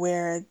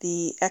where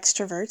the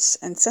extroverts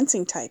and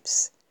sensing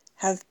types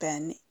have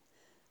been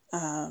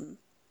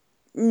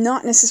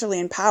not necessarily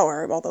in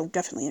power, although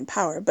definitely in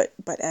power, but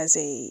as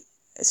a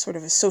sort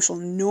of a social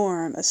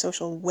norm, a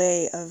social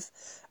way of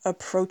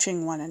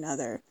approaching one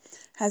another,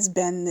 has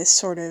been this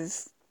sort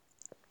of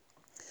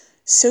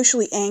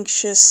socially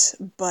anxious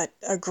but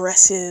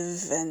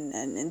aggressive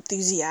and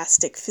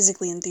enthusiastic,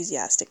 physically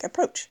enthusiastic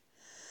approach.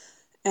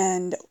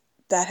 And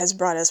that has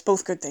brought us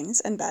both good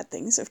things and bad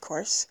things, of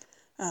course.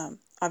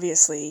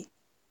 Obviously,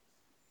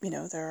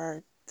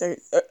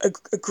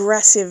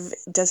 aggressive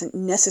doesn't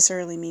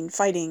necessarily mean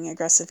fighting.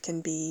 Aggressive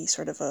can be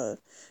sort of a,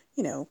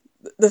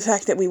 the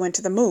fact that we went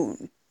to the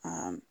moon.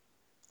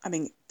 I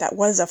mean, that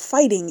was a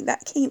fighting,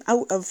 that came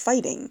out of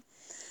fighting.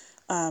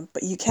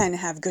 But you can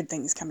have good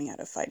things coming out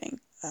of fighting,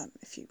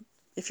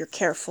 if you're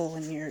careful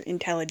and you're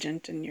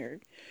intelligent and you're,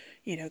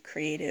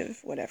 creative,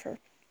 whatever.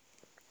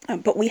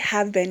 But we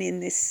have been in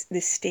this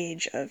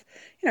stage of,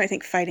 I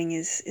think fighting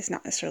is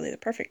not necessarily the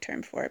perfect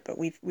term for it, but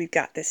we've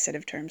got this set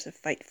of terms of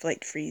fight,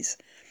 flight, freeze,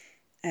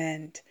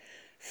 and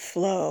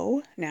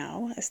flow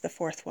now as the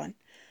fourth one.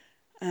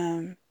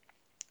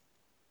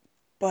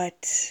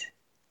 But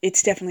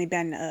it's definitely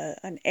been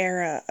an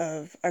era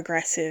of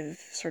aggressive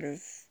sort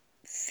of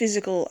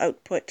physical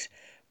output,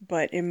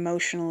 but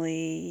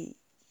emotionally,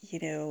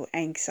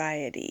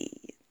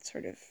 anxiety,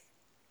 sort of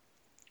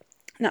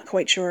not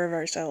quite sure of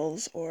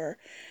ourselves or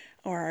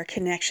our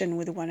connection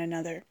with one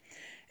another.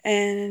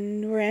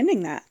 And we're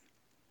ending that,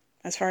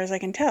 as far as I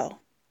can tell.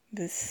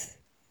 This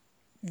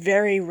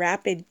very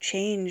rapid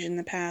change in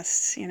the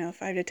past, 5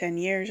 to 10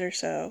 years or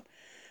so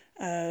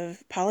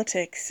of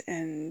politics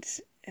and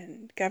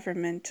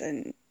government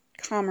and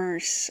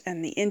commerce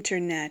and the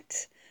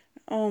internet.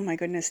 Oh my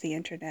goodness, the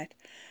internet.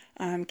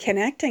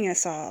 Connecting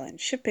us all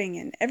and shipping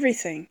and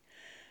everything.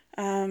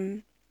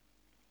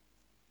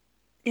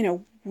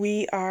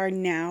 We are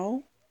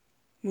now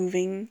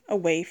moving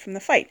away from the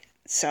fight.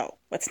 So,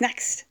 what's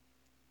next?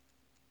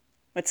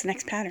 What's the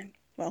next pattern?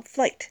 Well,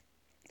 flight,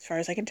 as far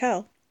as I can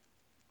tell.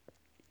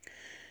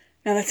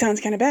 Now that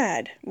sounds kind of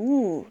bad.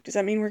 Ooh, does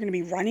that mean we're going to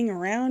be running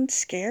around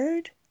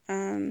scared?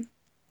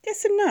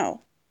 Yes and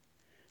no.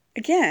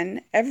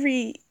 Again,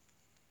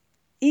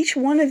 each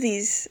one of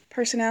these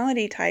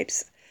personality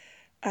types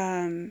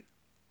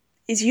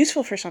is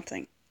useful for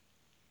something.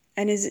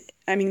 And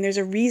there's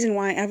a reason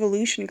why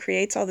evolution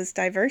creates all this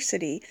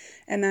diversity,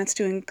 and that's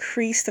to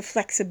increase the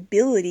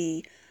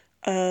flexibility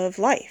of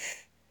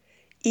life.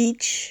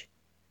 Each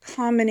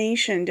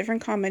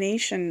different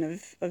combination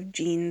of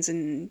genes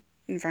and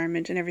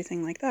environment and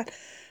everything like that,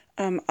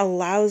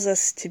 allows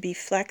us to be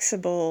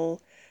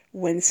flexible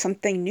when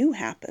something new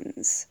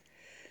happens.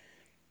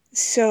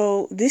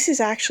 So this is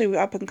actually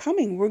up and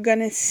coming. We're going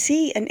to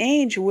see an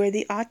age where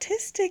the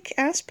autistic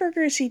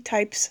Asperger's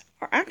types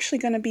are actually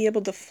going to be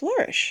able to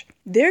flourish.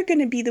 They're going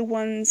to be the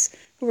ones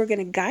who are going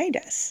to guide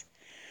us.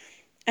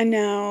 And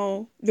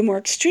now the more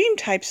extreme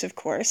types, of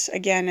course,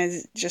 again,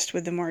 as just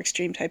with the more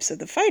extreme types of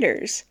the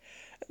fighters,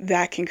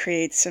 that can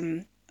create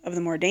some of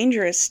the more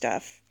dangerous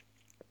stuff.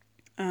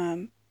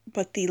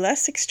 But the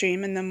less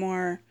extreme and the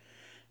more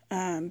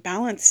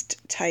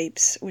balanced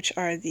types, which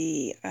are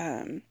the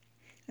in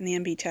the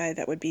MBTI,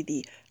 that would be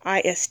the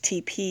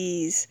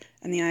ISTPs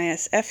and the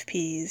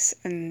ISFPs,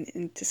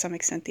 and to some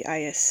extent the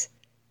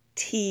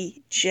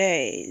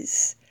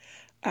ISTJs,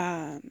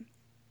 are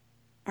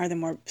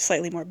the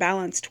slightly more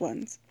balanced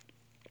ones.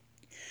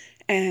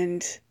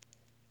 And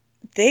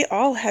they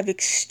all have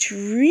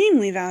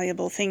extremely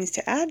valuable things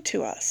to add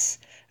to us.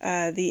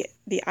 The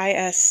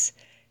ISFPs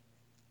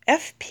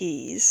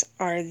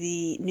are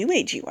the new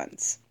agey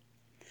ones.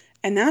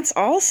 And that's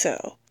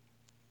also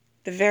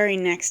the very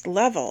next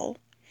level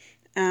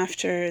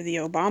after the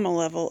Obama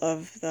level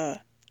of the...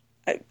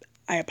 I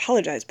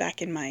apologize,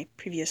 back in my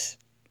previous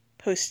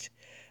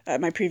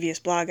my previous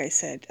blog, I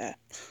said,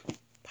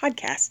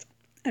 podcast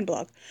and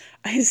blog,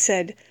 I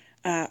said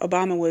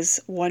Obama was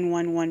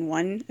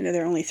 1111, and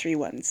there are only 3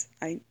 ones.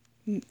 I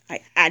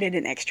added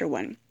an extra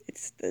one.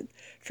 It's the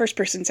first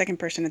person, second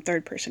person, and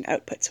third person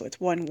output, so it's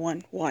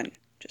 111,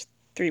 just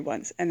 3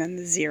 ones, and then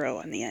the 0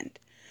 on the end.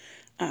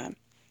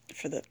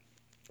 For the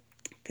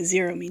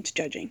 0 means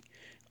judging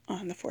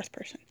on the fourth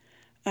person.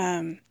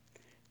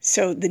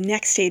 So the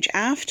next stage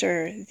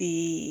after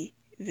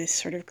this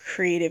sort of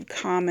Creative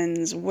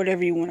Commons,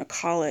 whatever you want to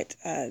call it,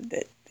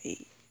 that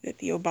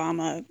the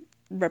Obama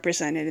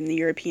represented and the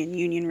European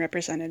Union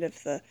represented,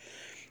 of the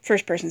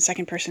first person,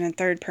 second person, and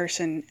third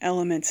person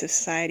elements of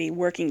society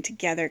working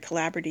together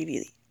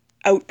collaboratively,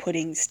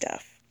 outputting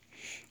stuff.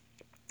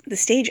 The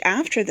stage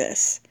after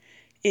this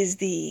is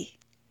the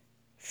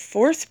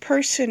fourth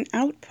person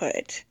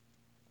output,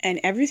 and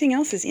everything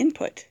else is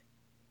input.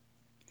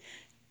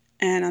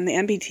 And on the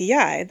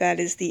MBTI, that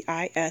is the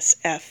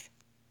ISFP.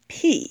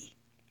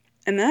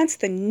 And that's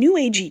the new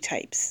agey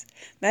types.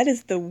 That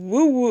is the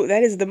woo-woo,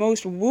 that is the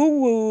most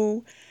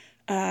woo-woo,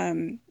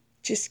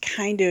 just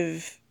kind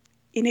of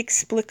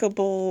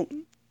inexplicable.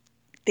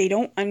 They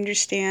don't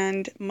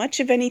understand much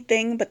of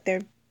anything, but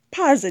they're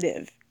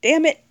positive.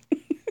 Damn it.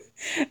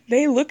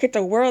 They look at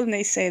the world and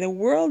they say, the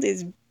world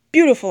is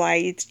beautiful.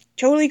 It's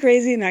totally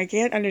crazy and I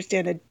can't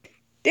understand a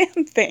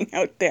damn thing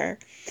out there.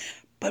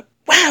 But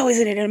wow,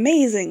 isn't it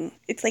amazing?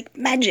 It's like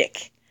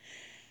magic.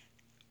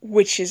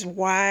 Which is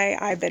why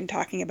I've been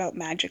talking about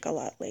magic a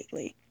lot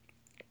lately.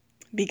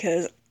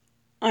 Because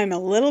I'm a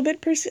little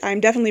bit,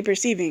 I'm definitely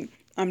perceiving.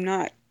 I'm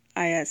not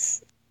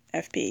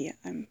ISFP.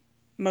 I'm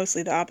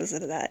mostly the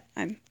opposite of that.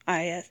 I'm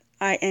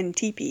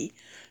INTP.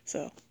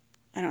 So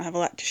I don't have a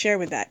lot to share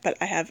with that. But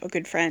I have a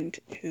good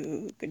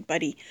good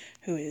buddy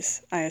who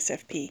is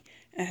ISFP.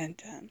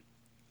 And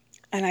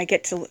I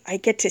get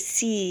to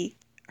see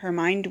her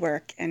mind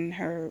work and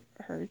her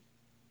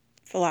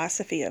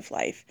philosophy of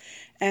life.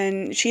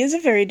 And she is a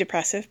very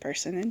depressive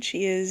person, and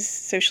she is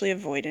socially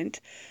avoidant,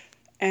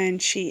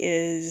 and she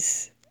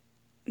is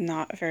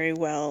not very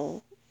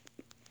well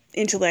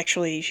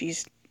intellectually.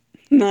 She's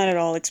not at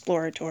all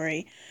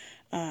exploratory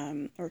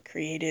or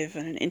creative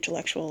on an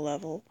intellectual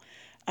level.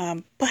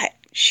 But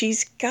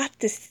she's got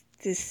this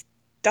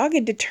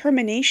dogged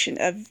determination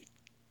of,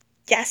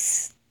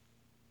 yes,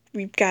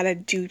 we've got to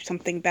do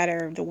something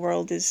better. The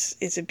world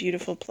is a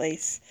beautiful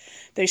place.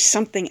 There's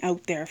something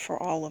out there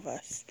for all of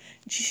us.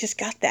 And she's just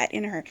got that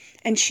in her.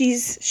 And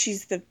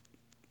she's the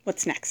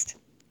what's next.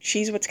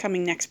 She's what's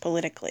coming next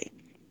politically.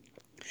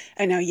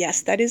 And now,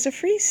 yes, that is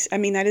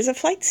that is a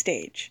flight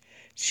stage.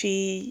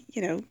 She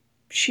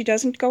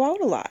doesn't go out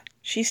a lot.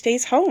 She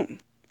stays home.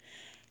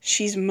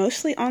 She's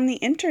mostly on the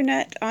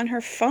internet on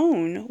her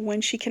phone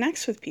when she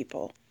connects with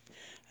people.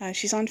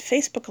 She's on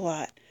Facebook a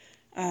lot.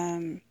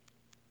 When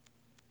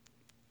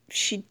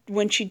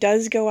she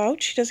does go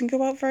out, she doesn't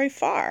go out very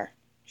far.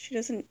 She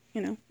doesn't,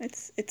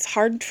 it's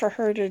hard for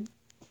her to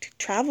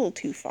travel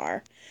too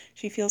far.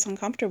 She feels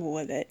uncomfortable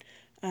with it.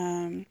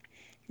 And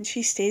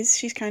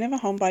she's kind of a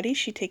homebody.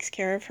 She takes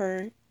care of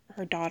her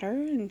daughter,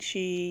 and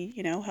she,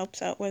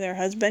 helps out with her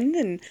husband,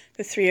 and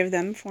the three of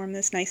them form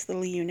this nice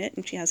little unit,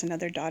 and she has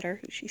another daughter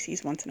who she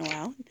sees once in a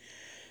while.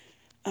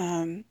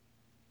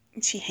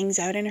 She hangs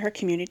out in her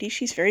community.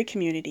 She's very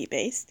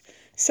community-based.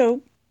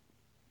 So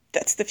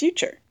that's the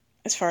future,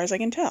 as far as I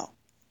can tell.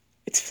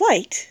 It's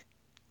flight.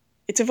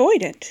 It's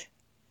avoidant.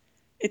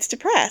 It's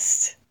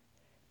depressed.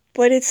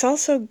 But it's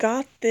also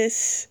got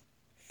this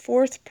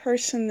fourth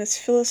person, this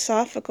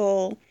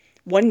philosophical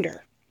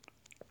wonder,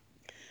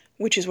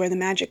 which is where the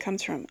magic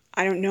comes from.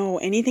 I don't know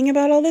anything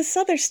about all this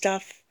other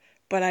stuff,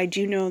 but I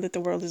do know that the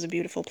world is a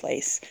beautiful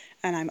place,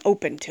 and I'm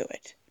open to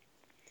it.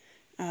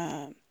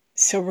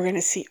 So we're going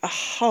to see a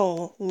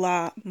whole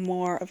lot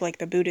more of like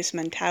the Buddhist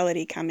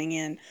mentality coming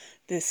in,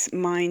 this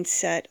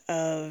mindset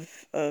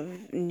of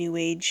New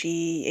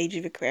Agey, Age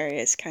of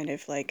Aquarius, kind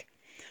of like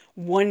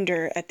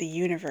wonder at the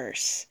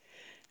universe.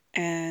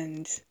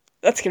 And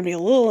that's going to be a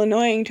little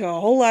annoying to a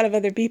whole lot of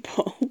other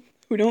people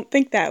who don't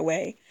think that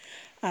way.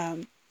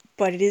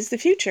 But it is the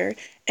future,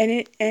 and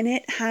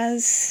it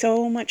has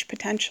so much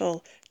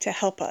potential to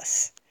help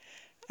us.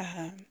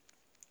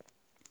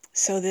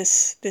 So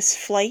this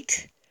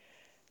flight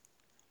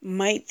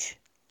might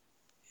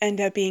end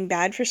up being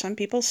bad for some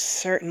people,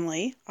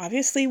 certainly.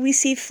 Obviously, we're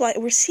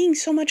seeing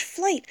so much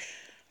flight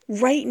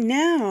right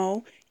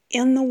now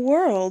in the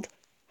world.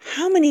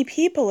 How many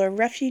people are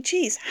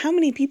refugees? How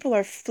many people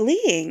are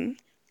fleeing,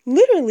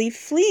 literally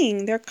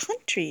fleeing their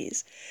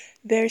countries,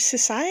 their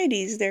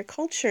societies, their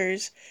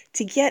cultures,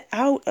 to get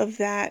out of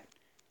that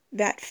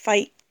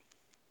fight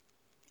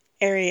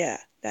area,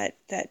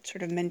 that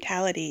sort of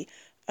mentality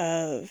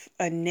of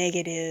a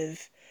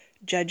negative,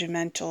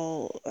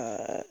 judgmental,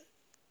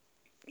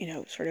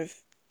 sort of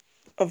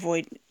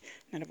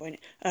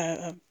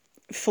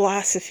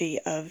philosophy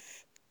of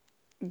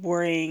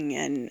worrying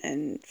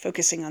and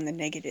focusing on the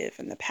negative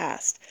and the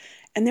past.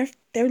 And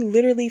they're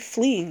literally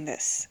fleeing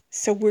this.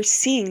 So we're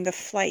seeing the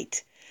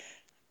flight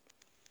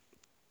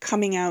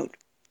coming out,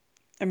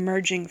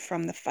 emerging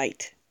from the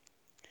fight.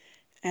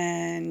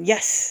 And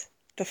yes,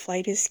 the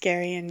flight is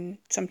scary and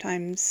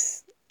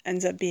sometimes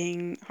ends up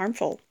being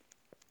harmful.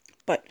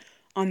 But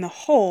on the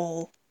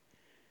whole,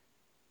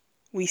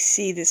 we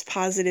see this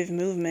positive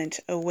movement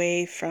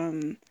away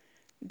from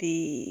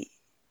the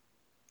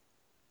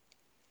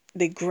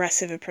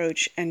aggressive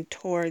approach and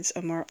towards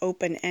a more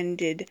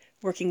open-ended,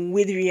 working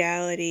with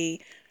reality,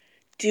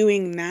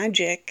 doing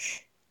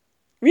magic,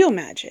 real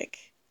magic,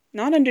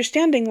 not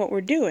understanding what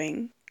we're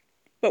doing,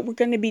 but we're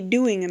going to be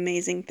doing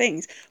amazing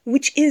things,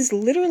 which is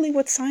literally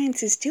what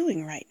science is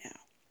doing right now.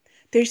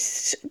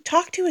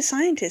 Talk to a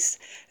scientist,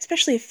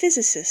 especially a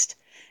physicist,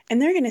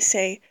 and they're going to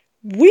say,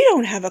 we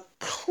don't have a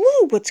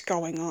clue what's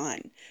going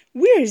on.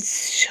 We're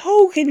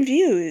so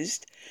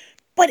confused,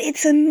 but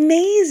it's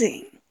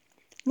amazing.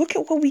 Look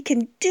at what we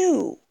can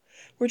do.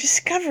 We're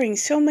discovering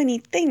so many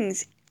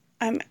things.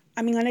 On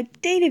a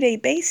day-to-day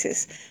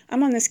basis,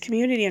 I'm on this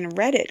community on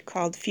Reddit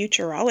called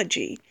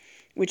Futurology,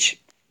 which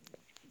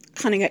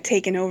kind of got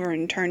taken over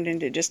and turned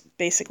into just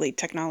basically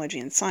technology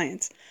and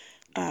science,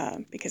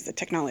 because the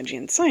technology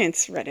and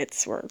science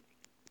Reddits were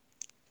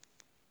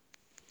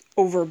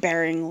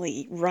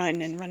overbearingly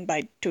run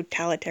by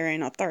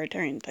totalitarian,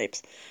 authoritarian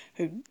types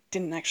who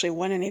didn't actually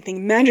want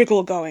anything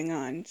magical going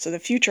on. So the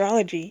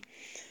Futurology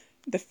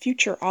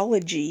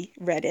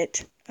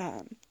Reddit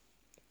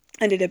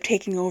ended up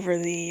taking over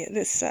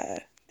this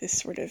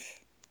sort of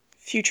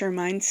future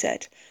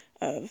mindset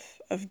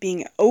of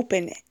being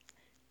open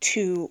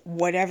to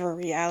whatever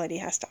reality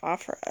has to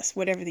offer us,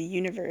 whatever the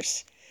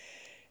universe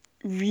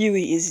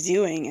really is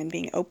doing, and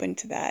being open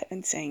to that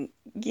and saying,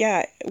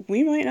 yeah,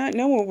 we might not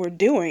know what we're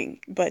doing,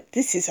 but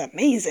this is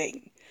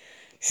amazing.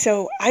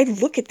 So I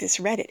look at this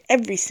Reddit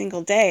every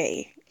single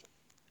day.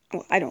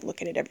 Well, I don't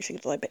look at it every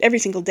single day, but every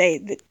single day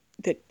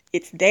that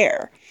it's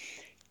there,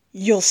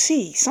 you'll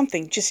see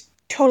something just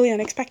totally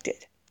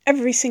unexpected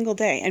every single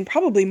day, and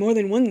probably more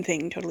than one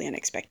thing totally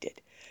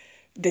unexpected.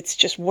 that's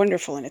just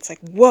wonderful. And it's like,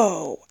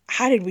 whoa,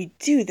 how did we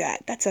do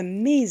that? That's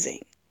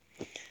amazing.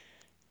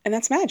 And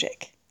that's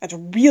magic. That's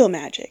real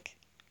magic.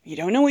 You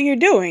don't know what you're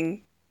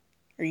doing,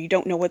 or you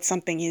don't know what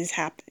something is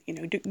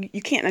happening.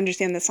 You can't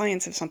understand the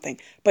science of something,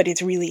 but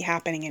it's really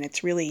happening and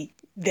it's really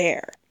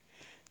there.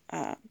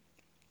 And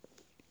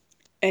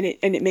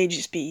it may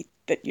just be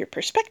that your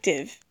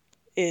perspective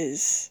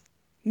is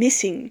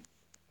missing,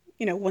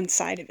 one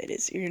side of it.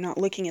 Is you're not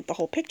looking at the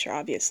whole picture,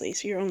 obviously,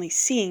 so you're only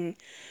seeing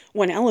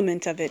one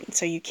element of it, and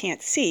so you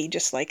can't see,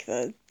 just like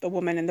the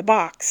woman in the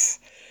box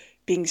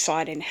being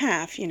sawed in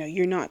half.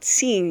 You're not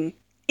seeing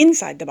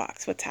inside the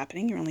box what's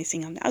happening, you're only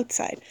seeing on the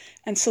outside.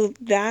 And so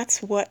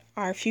that's what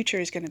our future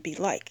is going to be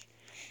like.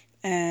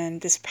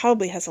 And this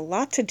probably has a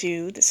lot to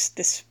do,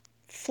 this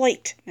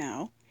flight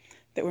now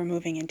that we're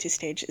moving into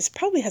stage, this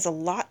probably has a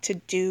lot to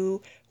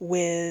do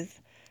with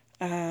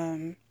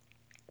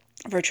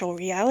virtual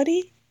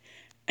reality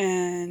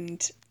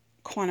and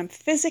quantum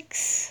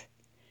physics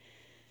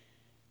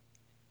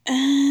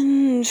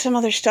and some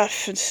other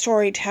stuff, and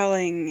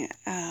storytelling,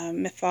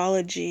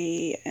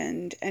 mythology,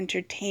 and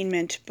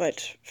entertainment,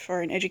 but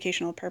for an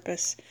educational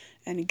purpose,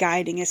 and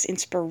guiding us,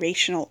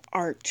 inspirational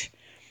art.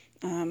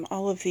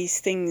 All of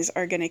these things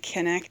are going to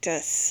connect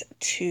us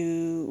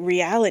to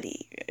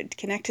reality,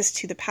 connect us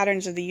to the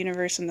patterns of the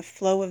universe and the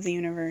flow of the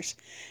universe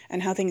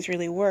and how things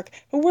really work.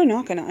 But we're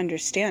not going to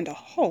understand a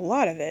whole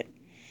lot of it.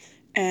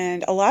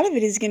 And a lot of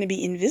it is going to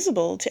be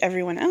invisible to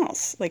everyone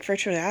else, like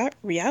virtual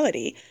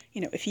reality.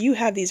 If you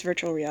have these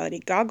virtual reality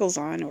goggles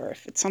on, or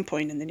if at some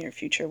point in the near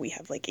future we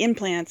have like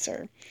implants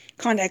or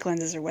contact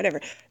lenses or whatever,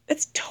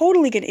 that's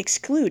totally going to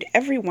exclude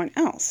everyone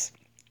else.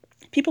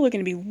 People are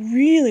going to be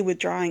really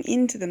withdrawing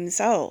into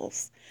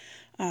themselves.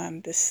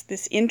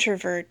 This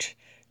introvert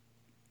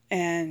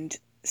and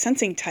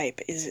sensing type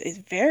is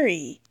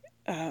very,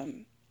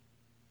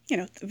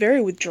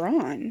 very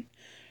withdrawn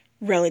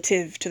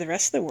relative to the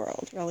rest of the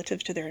world,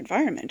 relative to their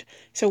environment.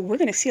 So we're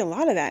going to see a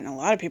lot of that, and a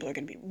lot of people are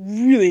going to be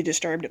really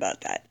disturbed about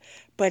that.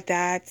 But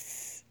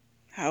that's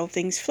how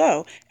things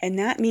flow, and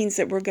that means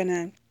that we're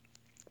going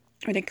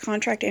to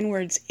contract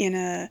inwards in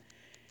a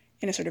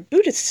sort of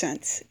Buddhist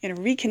sense, in a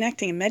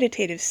reconnecting and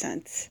meditative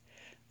sense.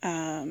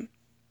 We're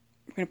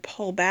going to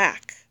pull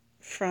back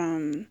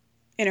from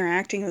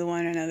interacting with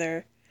one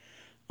another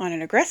on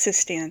an aggressive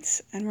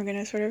stance, and we're going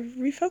to sort of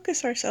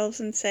refocus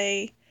ourselves and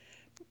say,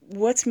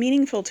 what's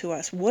meaningful to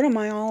us? What am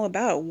I all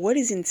about? What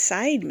is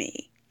inside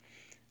me?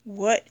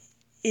 What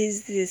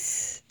is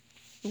this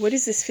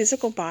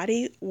physical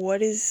body? Where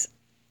is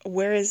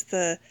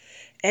the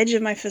edge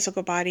of my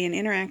physical body and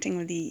interacting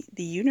with the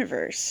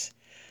universe?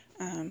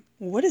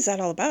 What is that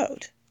all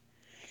about?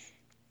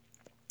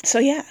 So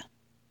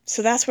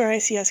that's where I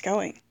see us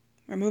going.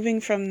 We're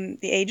moving from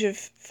the age of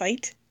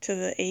fight to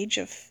the age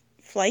of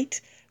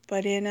flight,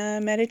 but in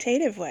a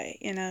meditative way,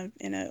 in a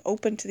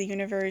open to the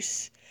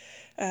universe,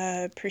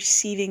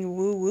 perceiving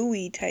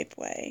woo-woo-y type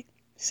way.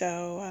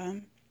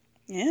 So,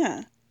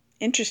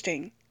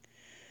 interesting.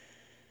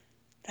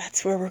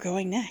 That's where we're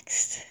going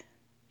next.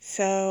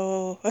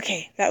 So,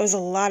 okay, that was a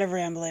lot of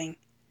rambling,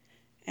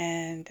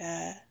 and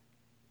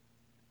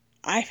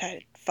I've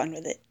had fun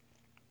with it.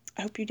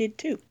 I hope you did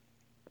too.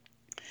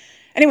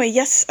 Anyway,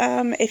 yes,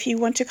 if you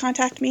want to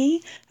contact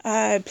me,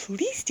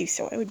 please do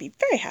so. I would be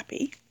very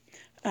happy.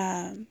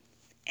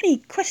 Any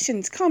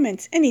questions,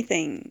 comments,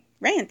 anything,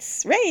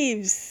 rants,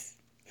 raves,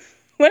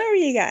 whatever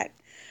you got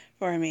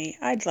for me,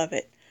 I'd love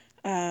it.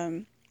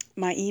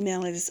 My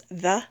email is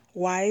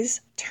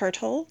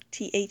thewiseturtle,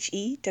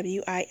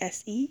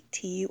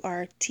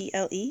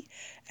 TheWiseTurtle,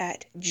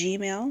 at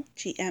gmail.com.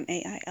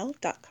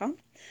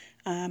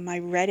 My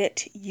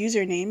Reddit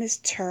username is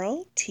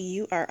Turl,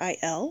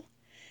 Turil.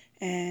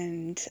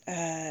 And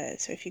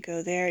so if you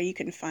go there, you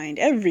can find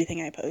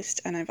everything I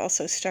post. And I've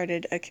also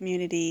started a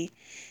community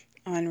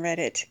on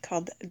Reddit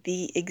called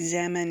The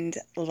Examined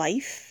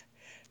Life,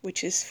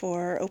 which is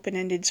for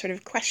open-ended sort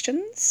of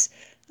questions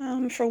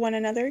for one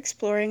another,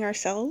 exploring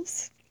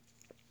ourselves.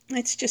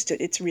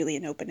 It's really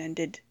an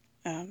open-ended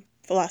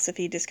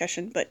philosophy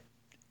discussion, but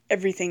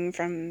everything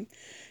from,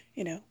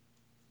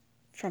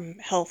 from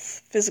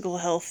health, physical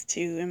health,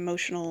 to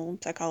emotional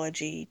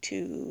psychology,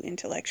 to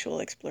intellectual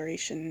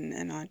exploration,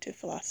 and on to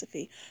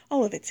philosophy.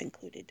 All of it's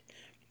included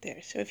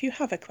there. So if you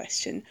have a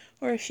question,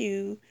 or if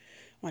you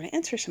want to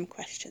answer some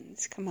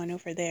questions, come on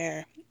over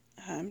there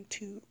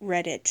to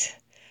Reddit.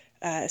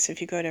 So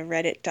if you go to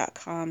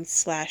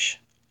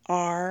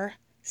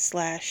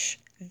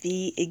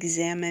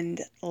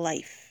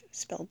reddit.com/r/theexaminedlife,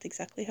 spelled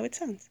exactly how it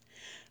sounds,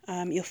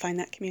 you'll find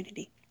that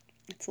community.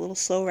 It's a little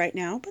slow right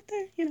now, but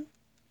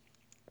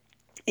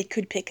it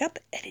could pick up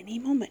at any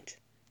moment.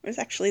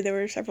 There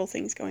were several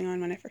things going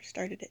on when I first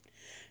started it.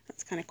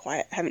 It's kind of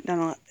quiet. I haven't done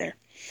a lot there.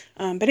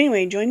 But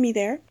anyway, join me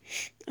there.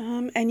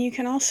 And you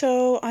can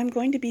also, I'm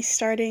going to be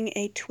starting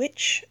a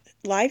Twitch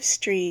live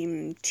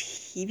stream,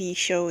 TV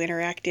show,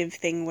 interactive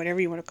thing,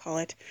 whatever you want to call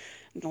it.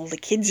 And all the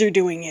kids are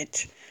doing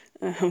it.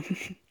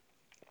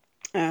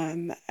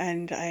 And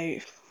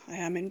I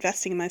am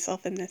investing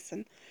myself in this,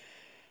 and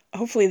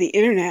hopefully the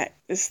internet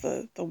is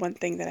the one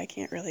thing that I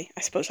can't really.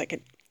 I suppose I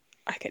could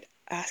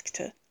ask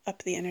to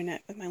up the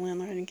internet with my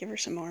landlord and give her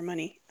some more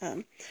money.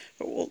 But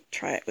we'll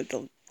try it with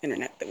the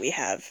internet that we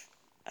have.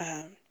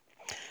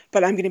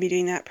 But I'm going to be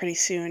doing that pretty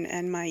soon.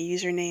 And my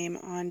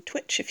username on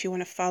Twitch, if you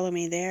want to follow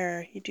me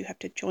there, you do have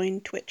to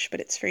join Twitch, but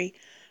it's free.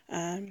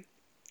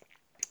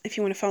 If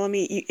you want to follow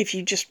me, if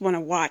you just want to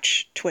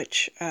watch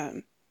Twitch,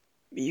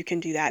 you can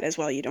do that as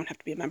well. You don't have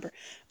to be a member.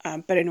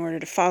 But in order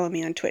to follow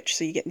me on Twitch,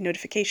 so you get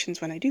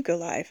notifications when I do go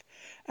live,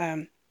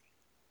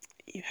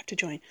 you have to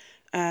join.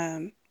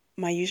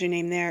 My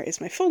username there is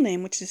my full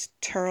name, which is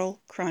Turil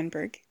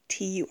Kronberg,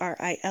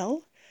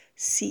 TurilCronburg,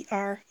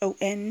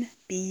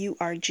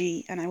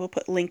 and I will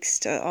put links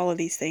to all of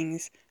these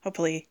things,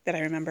 hopefully that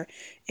I remember,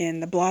 in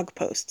the blog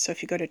post. So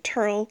if you go to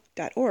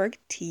turil.org,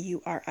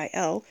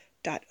 Turil.org,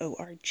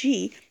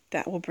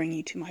 that will bring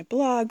you to my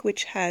blog,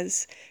 which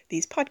has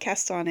these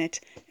podcasts on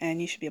it,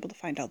 and you should be able to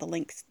find all the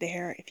links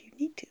there if you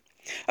need to.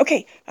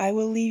 Okay, I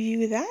will leave you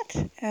with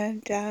that,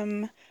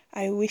 and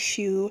I wish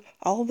you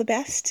all the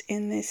best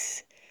in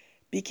this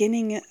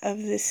beginning of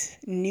this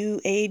new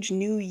age,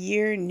 new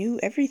year, new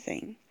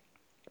everything.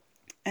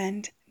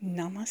 And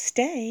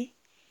namaste.